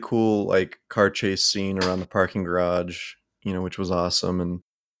had a really cool like car chase scene around the parking garage, which was awesome,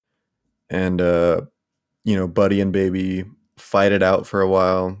 and Buddy and Baby fight it out for a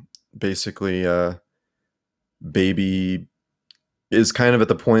while. Basically, Baby is kind of at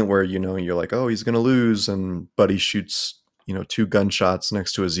the point where you're like, oh, he's gonna lose, and Buddy shoots 2 gunshots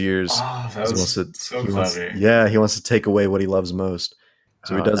next to his ears. Oh, that He was wants to- so he wants- clever. yeah, he wants to take away what he loves most.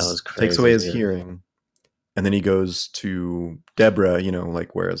 So he Oh, that does was takes away his crazy, dude. hearing, and then he goes to Deborah,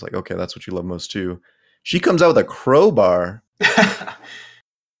 like where it's like, okay, that's what you love most too. She comes out with a crowbar,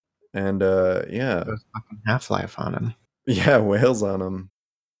 and yeah, Goes fucking Half-Life on him. yeah, wails on him,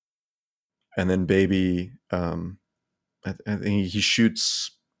 and then Baby, I think he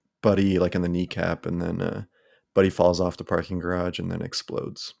shoots Buddy like in the kneecap, and then Buddy falls off the parking garage and then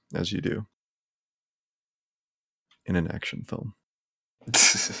explodes, as you do in an action film.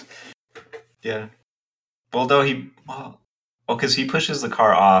 Yeah. Well, though because he pushes the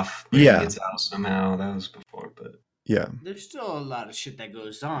car off. But Yeah. He gets out somehow. That was before, but Yeah, There's still a lot of shit that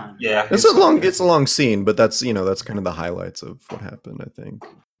goes on. yeah. it's a long scene, but that's that's kind of the highlights of what happened, I think.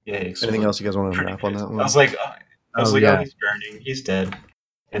 Yeah. Anything else you guys want to wrap on that one? I was like, Oh, oh, yeah. he's burning. He's dead.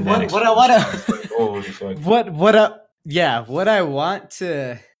 And What- then what I wanna- explodes. I was like, holy fuck. What I want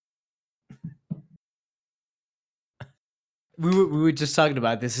to we were just talking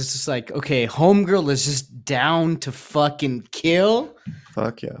about this. It's just like, okay, homegirl is just down to fucking kill.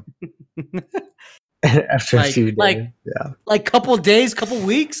 Fuck yeah. After a Like- few days. like- yeah. Like couple days, couple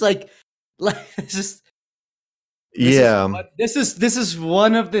weeks, like it's just Yeah. this is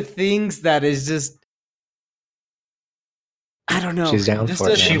one of the things that is just I don't know. She's down Just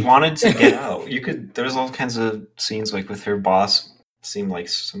for it, She man. wanted to get out. There's all kinds of scenes like with her boss seemed like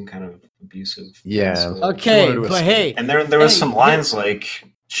some kind of abusive. Yeah. So- Okay, Wanted to but escape. hey, And there was Hey, some yeah. lines like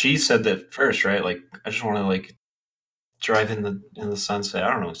she said that first, right? Like I just want to like drive in the sunset. I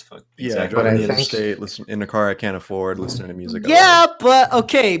don't know what the fuck. Yeah, exactly. But driving I the think- interstate, listen in a car I can't afford, listening to music. I yeah, love. but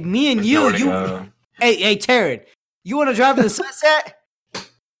okay, me and There's you, nowhere to you, go. hey, Taryn, you want to drive in the sunset?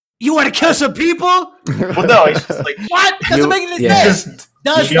 You want to kill some people? Well, no, he's just like What? Doesn't You- make any yeah. sense. just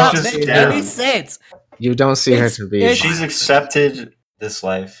Does she's not just make down. any sense. You don't see her It's- to be. it's- she's accepted this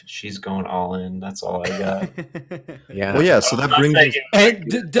life. She's going all in. That's all I got. Yeah. Well, yeah. So that brings us.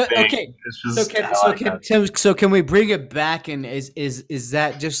 And okay, It's so just can how so I can, got. so can we bring it back? And is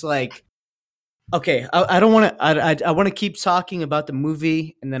that just like okay? I don't want to. I want to keep talking about the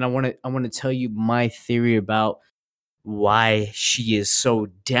movie, and then I want to tell you my theory about why she is so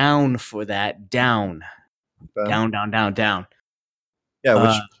down for that. Down. Yeah,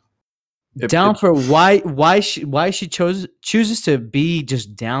 which Down for why she chooses to be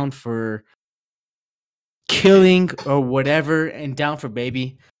just down for killing or whatever, and down for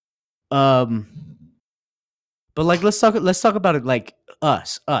baby. But like let's talk about it like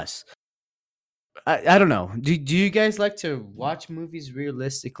us. I don't know. Do you guys like to watch movies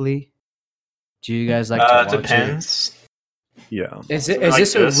realistically? Do you guys like to watch it? Depends. yeah, Is Like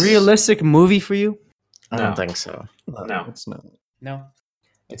this this? a realistic movie for you? I No. don't think so. No. it's not. No.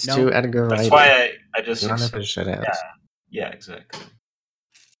 It's No. too Edgar Wright. That's why I just None of accept- his shit is. yeah, exactly.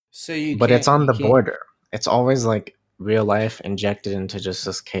 So you But it's on the you can't- border. It's always like real life injected into just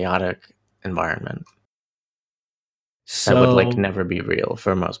this chaotic environment So that would like never be real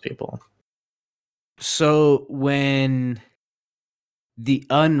for most people. So when the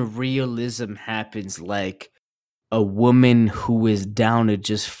unrealism happens, like a woman who is down to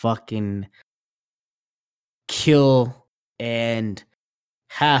just fucking kill and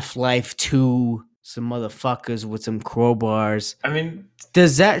Half-Life 2 some motherfuckers with some crowbars. I mean,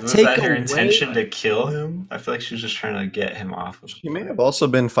 Does that was take that her away? intention to kill him? I feel like she was just trying to get him off of She may the have also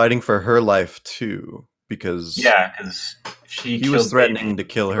been fighting for her life too, because Yeah, because she he was killed threatening Baby to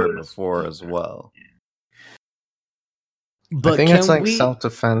kill her first. before as well. But I think can it's like we?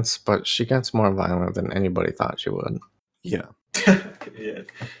 self-defense, but she gets more violent than anybody thought she would. Yeah. Yeah.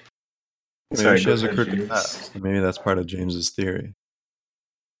 Maybe Sorry, she go has a ahead, crooked James. past. Maybe that's part of James's theory.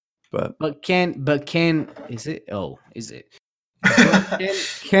 But Can is it? Oh, is it?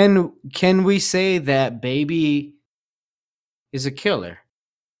 Can we say that Baby is a killer?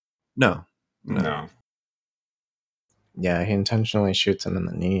 no. No. Yeah, he intentionally shoots him in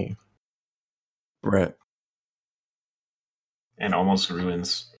the knee. Right. And almost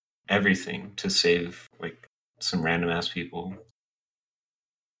ruins everything to save like some random ass people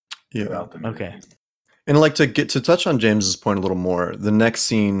Yeah. throughout the movie. Okay. And like to touch on James's point a little more, the next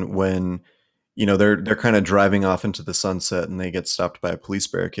scene when they're kind of driving off into the sunset and they get stopped by a police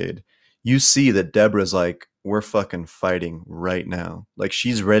barricade, you see that Deborah's like, we're fucking fighting right now. Like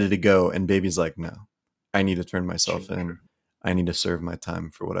she's ready to go, and Baby's like, no, I need to turn myself in. I need to serve my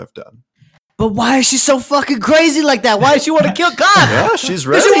time for what I've done. But why is she so fucking crazy like that? Why does she want to kill cops? Yeah, she's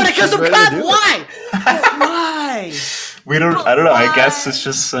ready. Does she want to kill She's some ready to cops? do it. Why? Why? I don't know. I Why? guess it's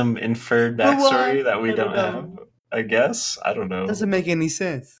just some inferred But why? backstory that we I don't don't know. have. I guess. I don't know. Doesn't make any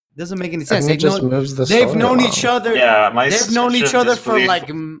sense. Doesn't make any I sense. think it just moves the They've story known along. each other. Yeah, my They've known each suspension of other for disbelief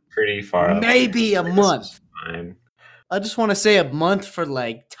like pretty far up. maybe a Like, this month. is fine. I just want to say a month for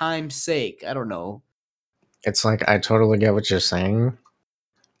like time's sake. I don't know. It's like I totally get what you're saying,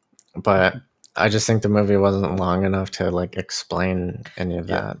 but I just think the movie wasn't long enough to like explain any of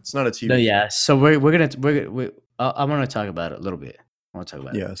Yeah, that. it's not a TV. No, yeah. So I'm gonna talk about it a little bit. I want to talk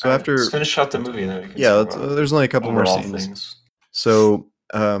about it. Yeah. So Alright, after let's finish out the movie. And then we can yeah, talk let's, about there's only a couple more overall scenes. things. So,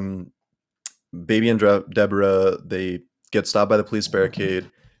 Baby and Deborah, they get stopped by the police barricade.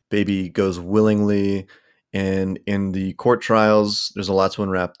 Baby goes willingly, and in the court trials, there's a lot to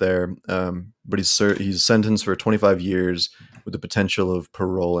unwrap there. But he's sentenced for 25 years with the potential of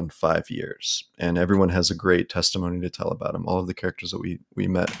parole in 5 years. And everyone has a great testimony to tell about him. All of the characters that we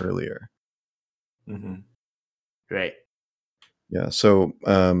met earlier. Mm-hmm. Right. Yeah, so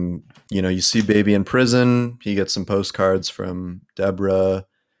you see Baby in prison. He gets some postcards from Deborah.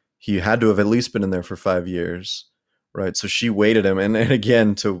 He had to have at least been in there for 5 years, right? So she waited him, and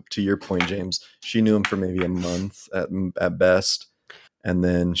again, to your point, James, she knew him for maybe a month at best, and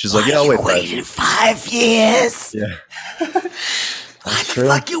then she's like, "Yeah, I'll wait 5 years." 5 years. Yeah, Why the true.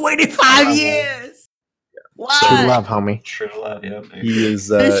 fuck you waited 5 years? Why? True love, homie. True love, yeah. he is.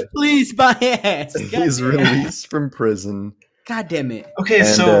 Bitch, please, my ass. He's Goddamn. released from prison. God damn it. Okay, And,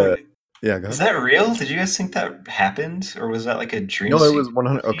 so Yeah, go is ahead. that real? Did you guys think that happened, or was that like a dream? No, it was sequence?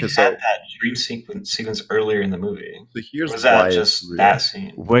 100. Okay, You so had that dream sequence earlier in the movie. here's Or was why that it's just real. that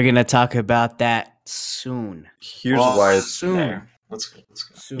scene? We're gonna talk about that soon. Here's Well, why it's soon. there. Let's go.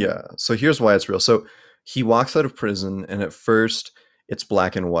 Soon. Yeah. So here's why it's real. So he walks out of prison, and at first it's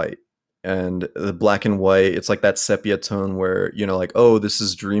black and white. And the black and white, it's like that sepia tone where, like, oh, this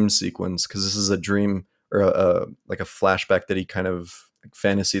is dream sequence because this is a dream or like a flashback that he kind of like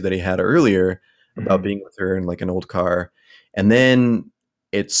fantasy that he had earlier about Mhm. being with her in like an old car. And then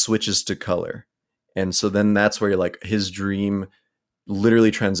it switches to color. And so then that's where you're like, his dream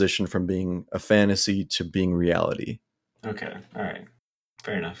literally transitioned from being a fantasy to being reality. Okay, all right,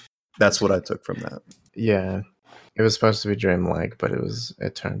 fair enough. That's what I took from that. Yeah, it was supposed to be dreamlike, but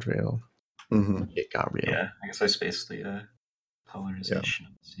it turned real. hmm It got real. Yeah, I guess I spaced the polarization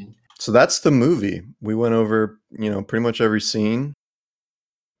of the scene. So that's the movie. We went over, pretty much every scene.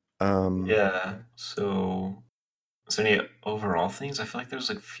 Yeah. So, is there any overall things? I feel like there's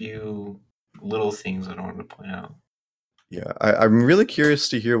like a few little things that I wanted to point out. Yeah, I'm really curious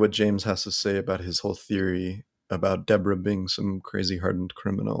to hear what James has to say about his whole theory about Deborah being some crazy hardened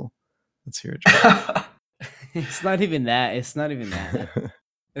criminal. Let's hear it. James. It's not even that. It's not even that.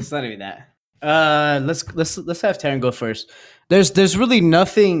 It's not even that. Let's have Taryn go first. There's really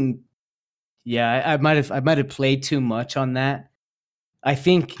nothing. Yeah, I might have played too much on that. I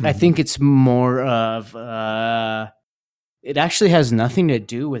think it's more of it actually has nothing to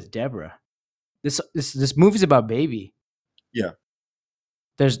do with Deborah. This movie's about Baby. Yeah.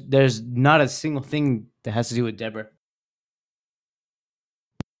 There's not a single thing that has to do with Deborah.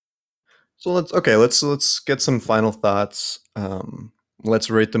 So let's get some final thoughts. let's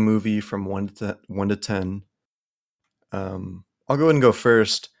rate the movie from 1 to 10. I'll go ahead and go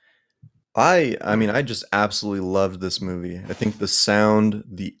first. I mean, I just absolutely loved this movie. I think the sound,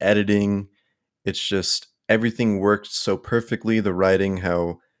 the editing, it's just everything worked so perfectly. The writing,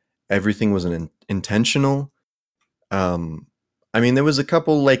 how everything was intentional. Um, I mean, there was a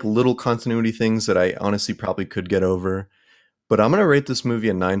couple like little continuity things that I honestly probably could get over, but I'm gonna rate this movie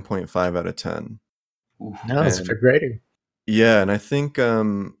a 9.5 out of 10. Oof. No, it's And for grading. yeah, and I think I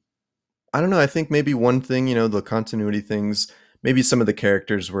don't know, I think maybe one thing, the continuity things, maybe some of the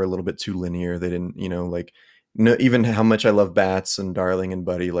characters were a little bit too linear. They didn't, like no, even how much I love Bats and Darling and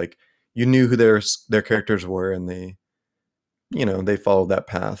Buddy, like you knew who their characters were and they followed that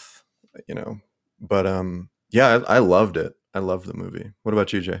path, you know. But yeah, I loved it. I loved the movie. What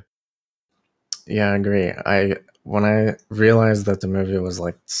about you, Jay? Yeah, I agree. When I realized that the movie was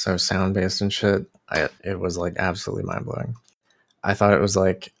like so sound based and shit, it was like absolutely mind blowing. I thought it was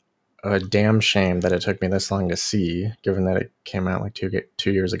like a damn shame that it took me this long to see, given that it came out like 2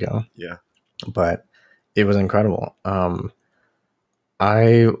 years ago. Yeah. But it was incredible.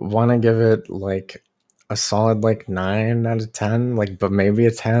 I want to give it like a solid like 9 out of 10, like, but maybe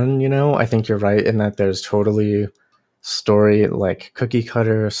a 10. I think you're right in that there's totally story, like cookie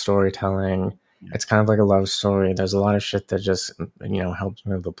cutter storytelling. Yeah. It's kind of like a love story. There's a lot of shit that just helps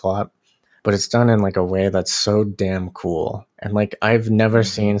move the plot, but it's done in like a way that's so damn cool. And like I've never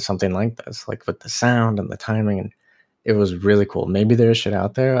seen something like this, like with the sound and the timing, and it was really cool. Maybe there's shit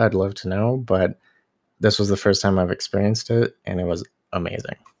out there, I'd love to know, but this was the first time I've experienced it, and it was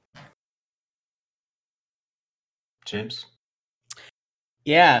amazing. James?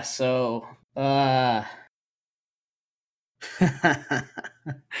 Yeah, so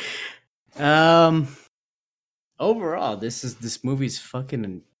um overall this movie's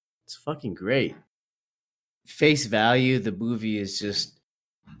it's fucking great. Face value, the movie is just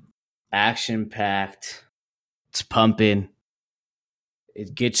action packed. It's pumping.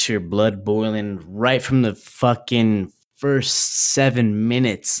 It gets your blood boiling right from the fucking first 7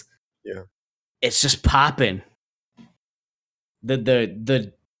 minutes. Yeah. It's just popping.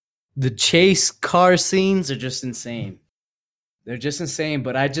 The chase car scenes are just insane. They're just insane,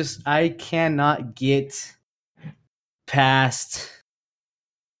 but I cannot get past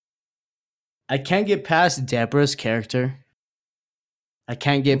I can't get past Deborah's character. I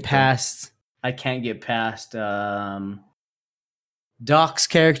can't get past Doc's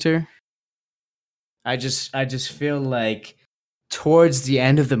character. I just feel like towards the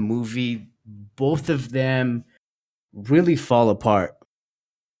end of the movie, both of them really fall apart.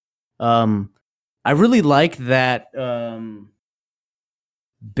 I really like that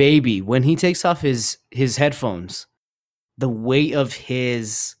Baby, when he takes off his headphones, the weight of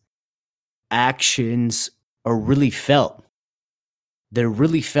his actions are really felt. They're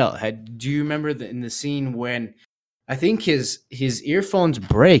really felt. Do you remember in the scene when I think his earphones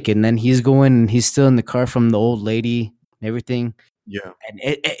break and then he's still in the car from the old lady and everything, Yeah. and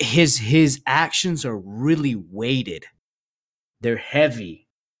his actions are really weighted. They're heavy.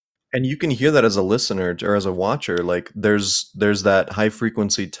 And you can hear that as a listener or as a watcher. Like there's that high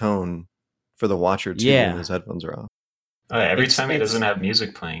frequency tone for the watcher too when Yeah. his headphones are off. Oh, yeah, every It's- time it it's- doesn't have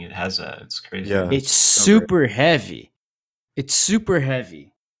music playing, it has that. It's crazy. Yeah. It's So super heavy. It's super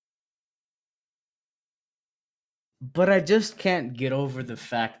heavy. But I just can't get over the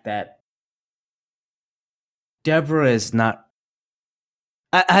fact that Deborah is not.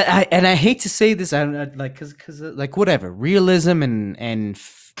 I hate to say this. I like because like whatever realism and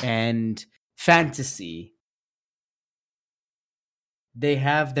fantasy, they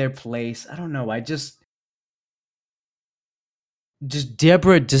have their place. I don't know. I just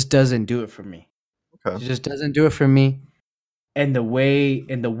Deborah just doesn't do it for me. Okay. She just doesn't do it for me. And the way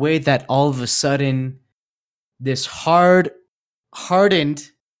that all of a sudden this hardened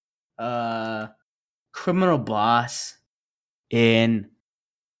criminal boss in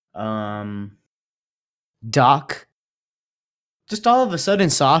Doc just all of a sudden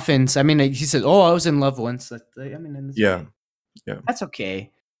softens. I mean, he said, "Oh, I was in love once." I mean, and it's Yeah. okay. Yeah. That's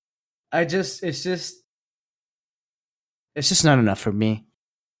okay. It's just not enough for me.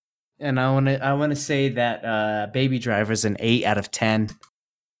 And I want to say that Baby Driver's an 8 out of 10.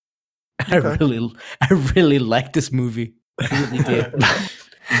 I really like this movie. I really did.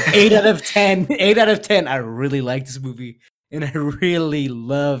 8 out of 10. 8 out of 10. I really like this movie, and I really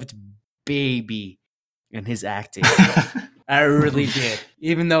loved Baby and his acting. I really did.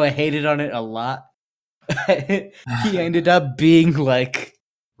 Even though I hated on it a lot, he ended up being like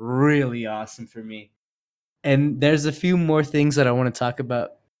really awesome for me. And there's a few more things that I want to talk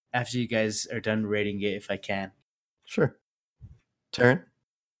about after you guys are done rating it, if I can. Sure. Taryn?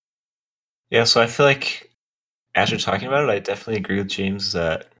 Yeah, so I feel like after talking about it, I definitely agree with James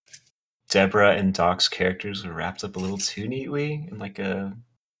that Deborah and Doc's characters were wrapped up a little too neatly in like a,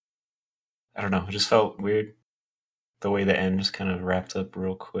 I don't know, it just felt weird the way the end just kind of wrapped up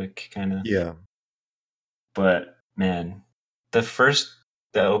real quick, kind of. Yeah. But man, the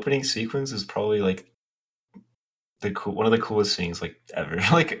opening sequence is probably like one of the coolest scenes like ever.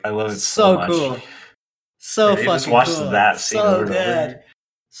 Like I love it so much. cool. So Yeah, fucking you just watched cool. that scene so over and good. over.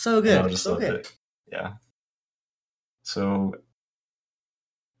 So And good. I just so loved good. it. Yeah. So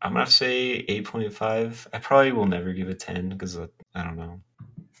I'm gonna say 8.5. I probably will never give it 10 because I don't know.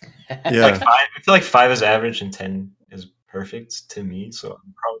 Yeah. Like 5, I feel like 5 is average and 10 is perfect to me. So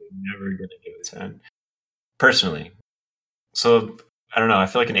I'm probably never gonna give it 10 personally. So I don't know. I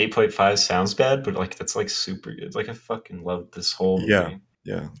feel like an 8.5 sounds bad, but like that's like super good. Like I fucking love this whole movie. Yeah.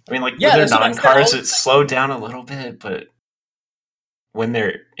 Yeah. I mean, like Yeah, when they're that's what not I in said, cars, all- it slowed down a little bit, but when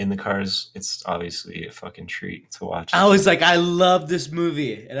they're in the cars, it's obviously a fucking treat to watch. I was like, I love this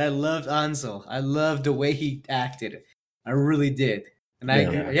movie, and I loved Ansel. I loved the way he acted. I really did, and I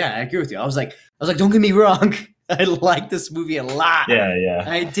agree with you. I was like, don't get me wrong, I like this movie a lot. Yeah.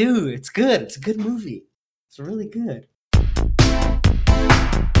 I do. It's good. It's a good movie. It's really good.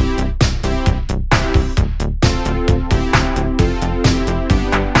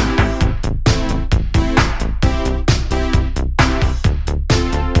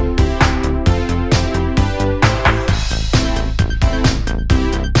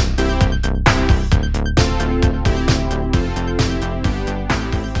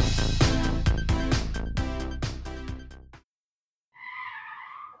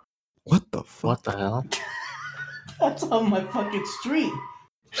 What the fuck? What the hell? That's on my fucking street.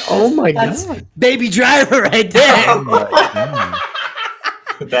 Oh my That's god! Baby Driver right there. Oh my God.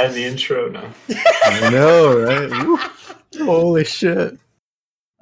 Put that in the intro now. I know, right? Woo. Holy shit.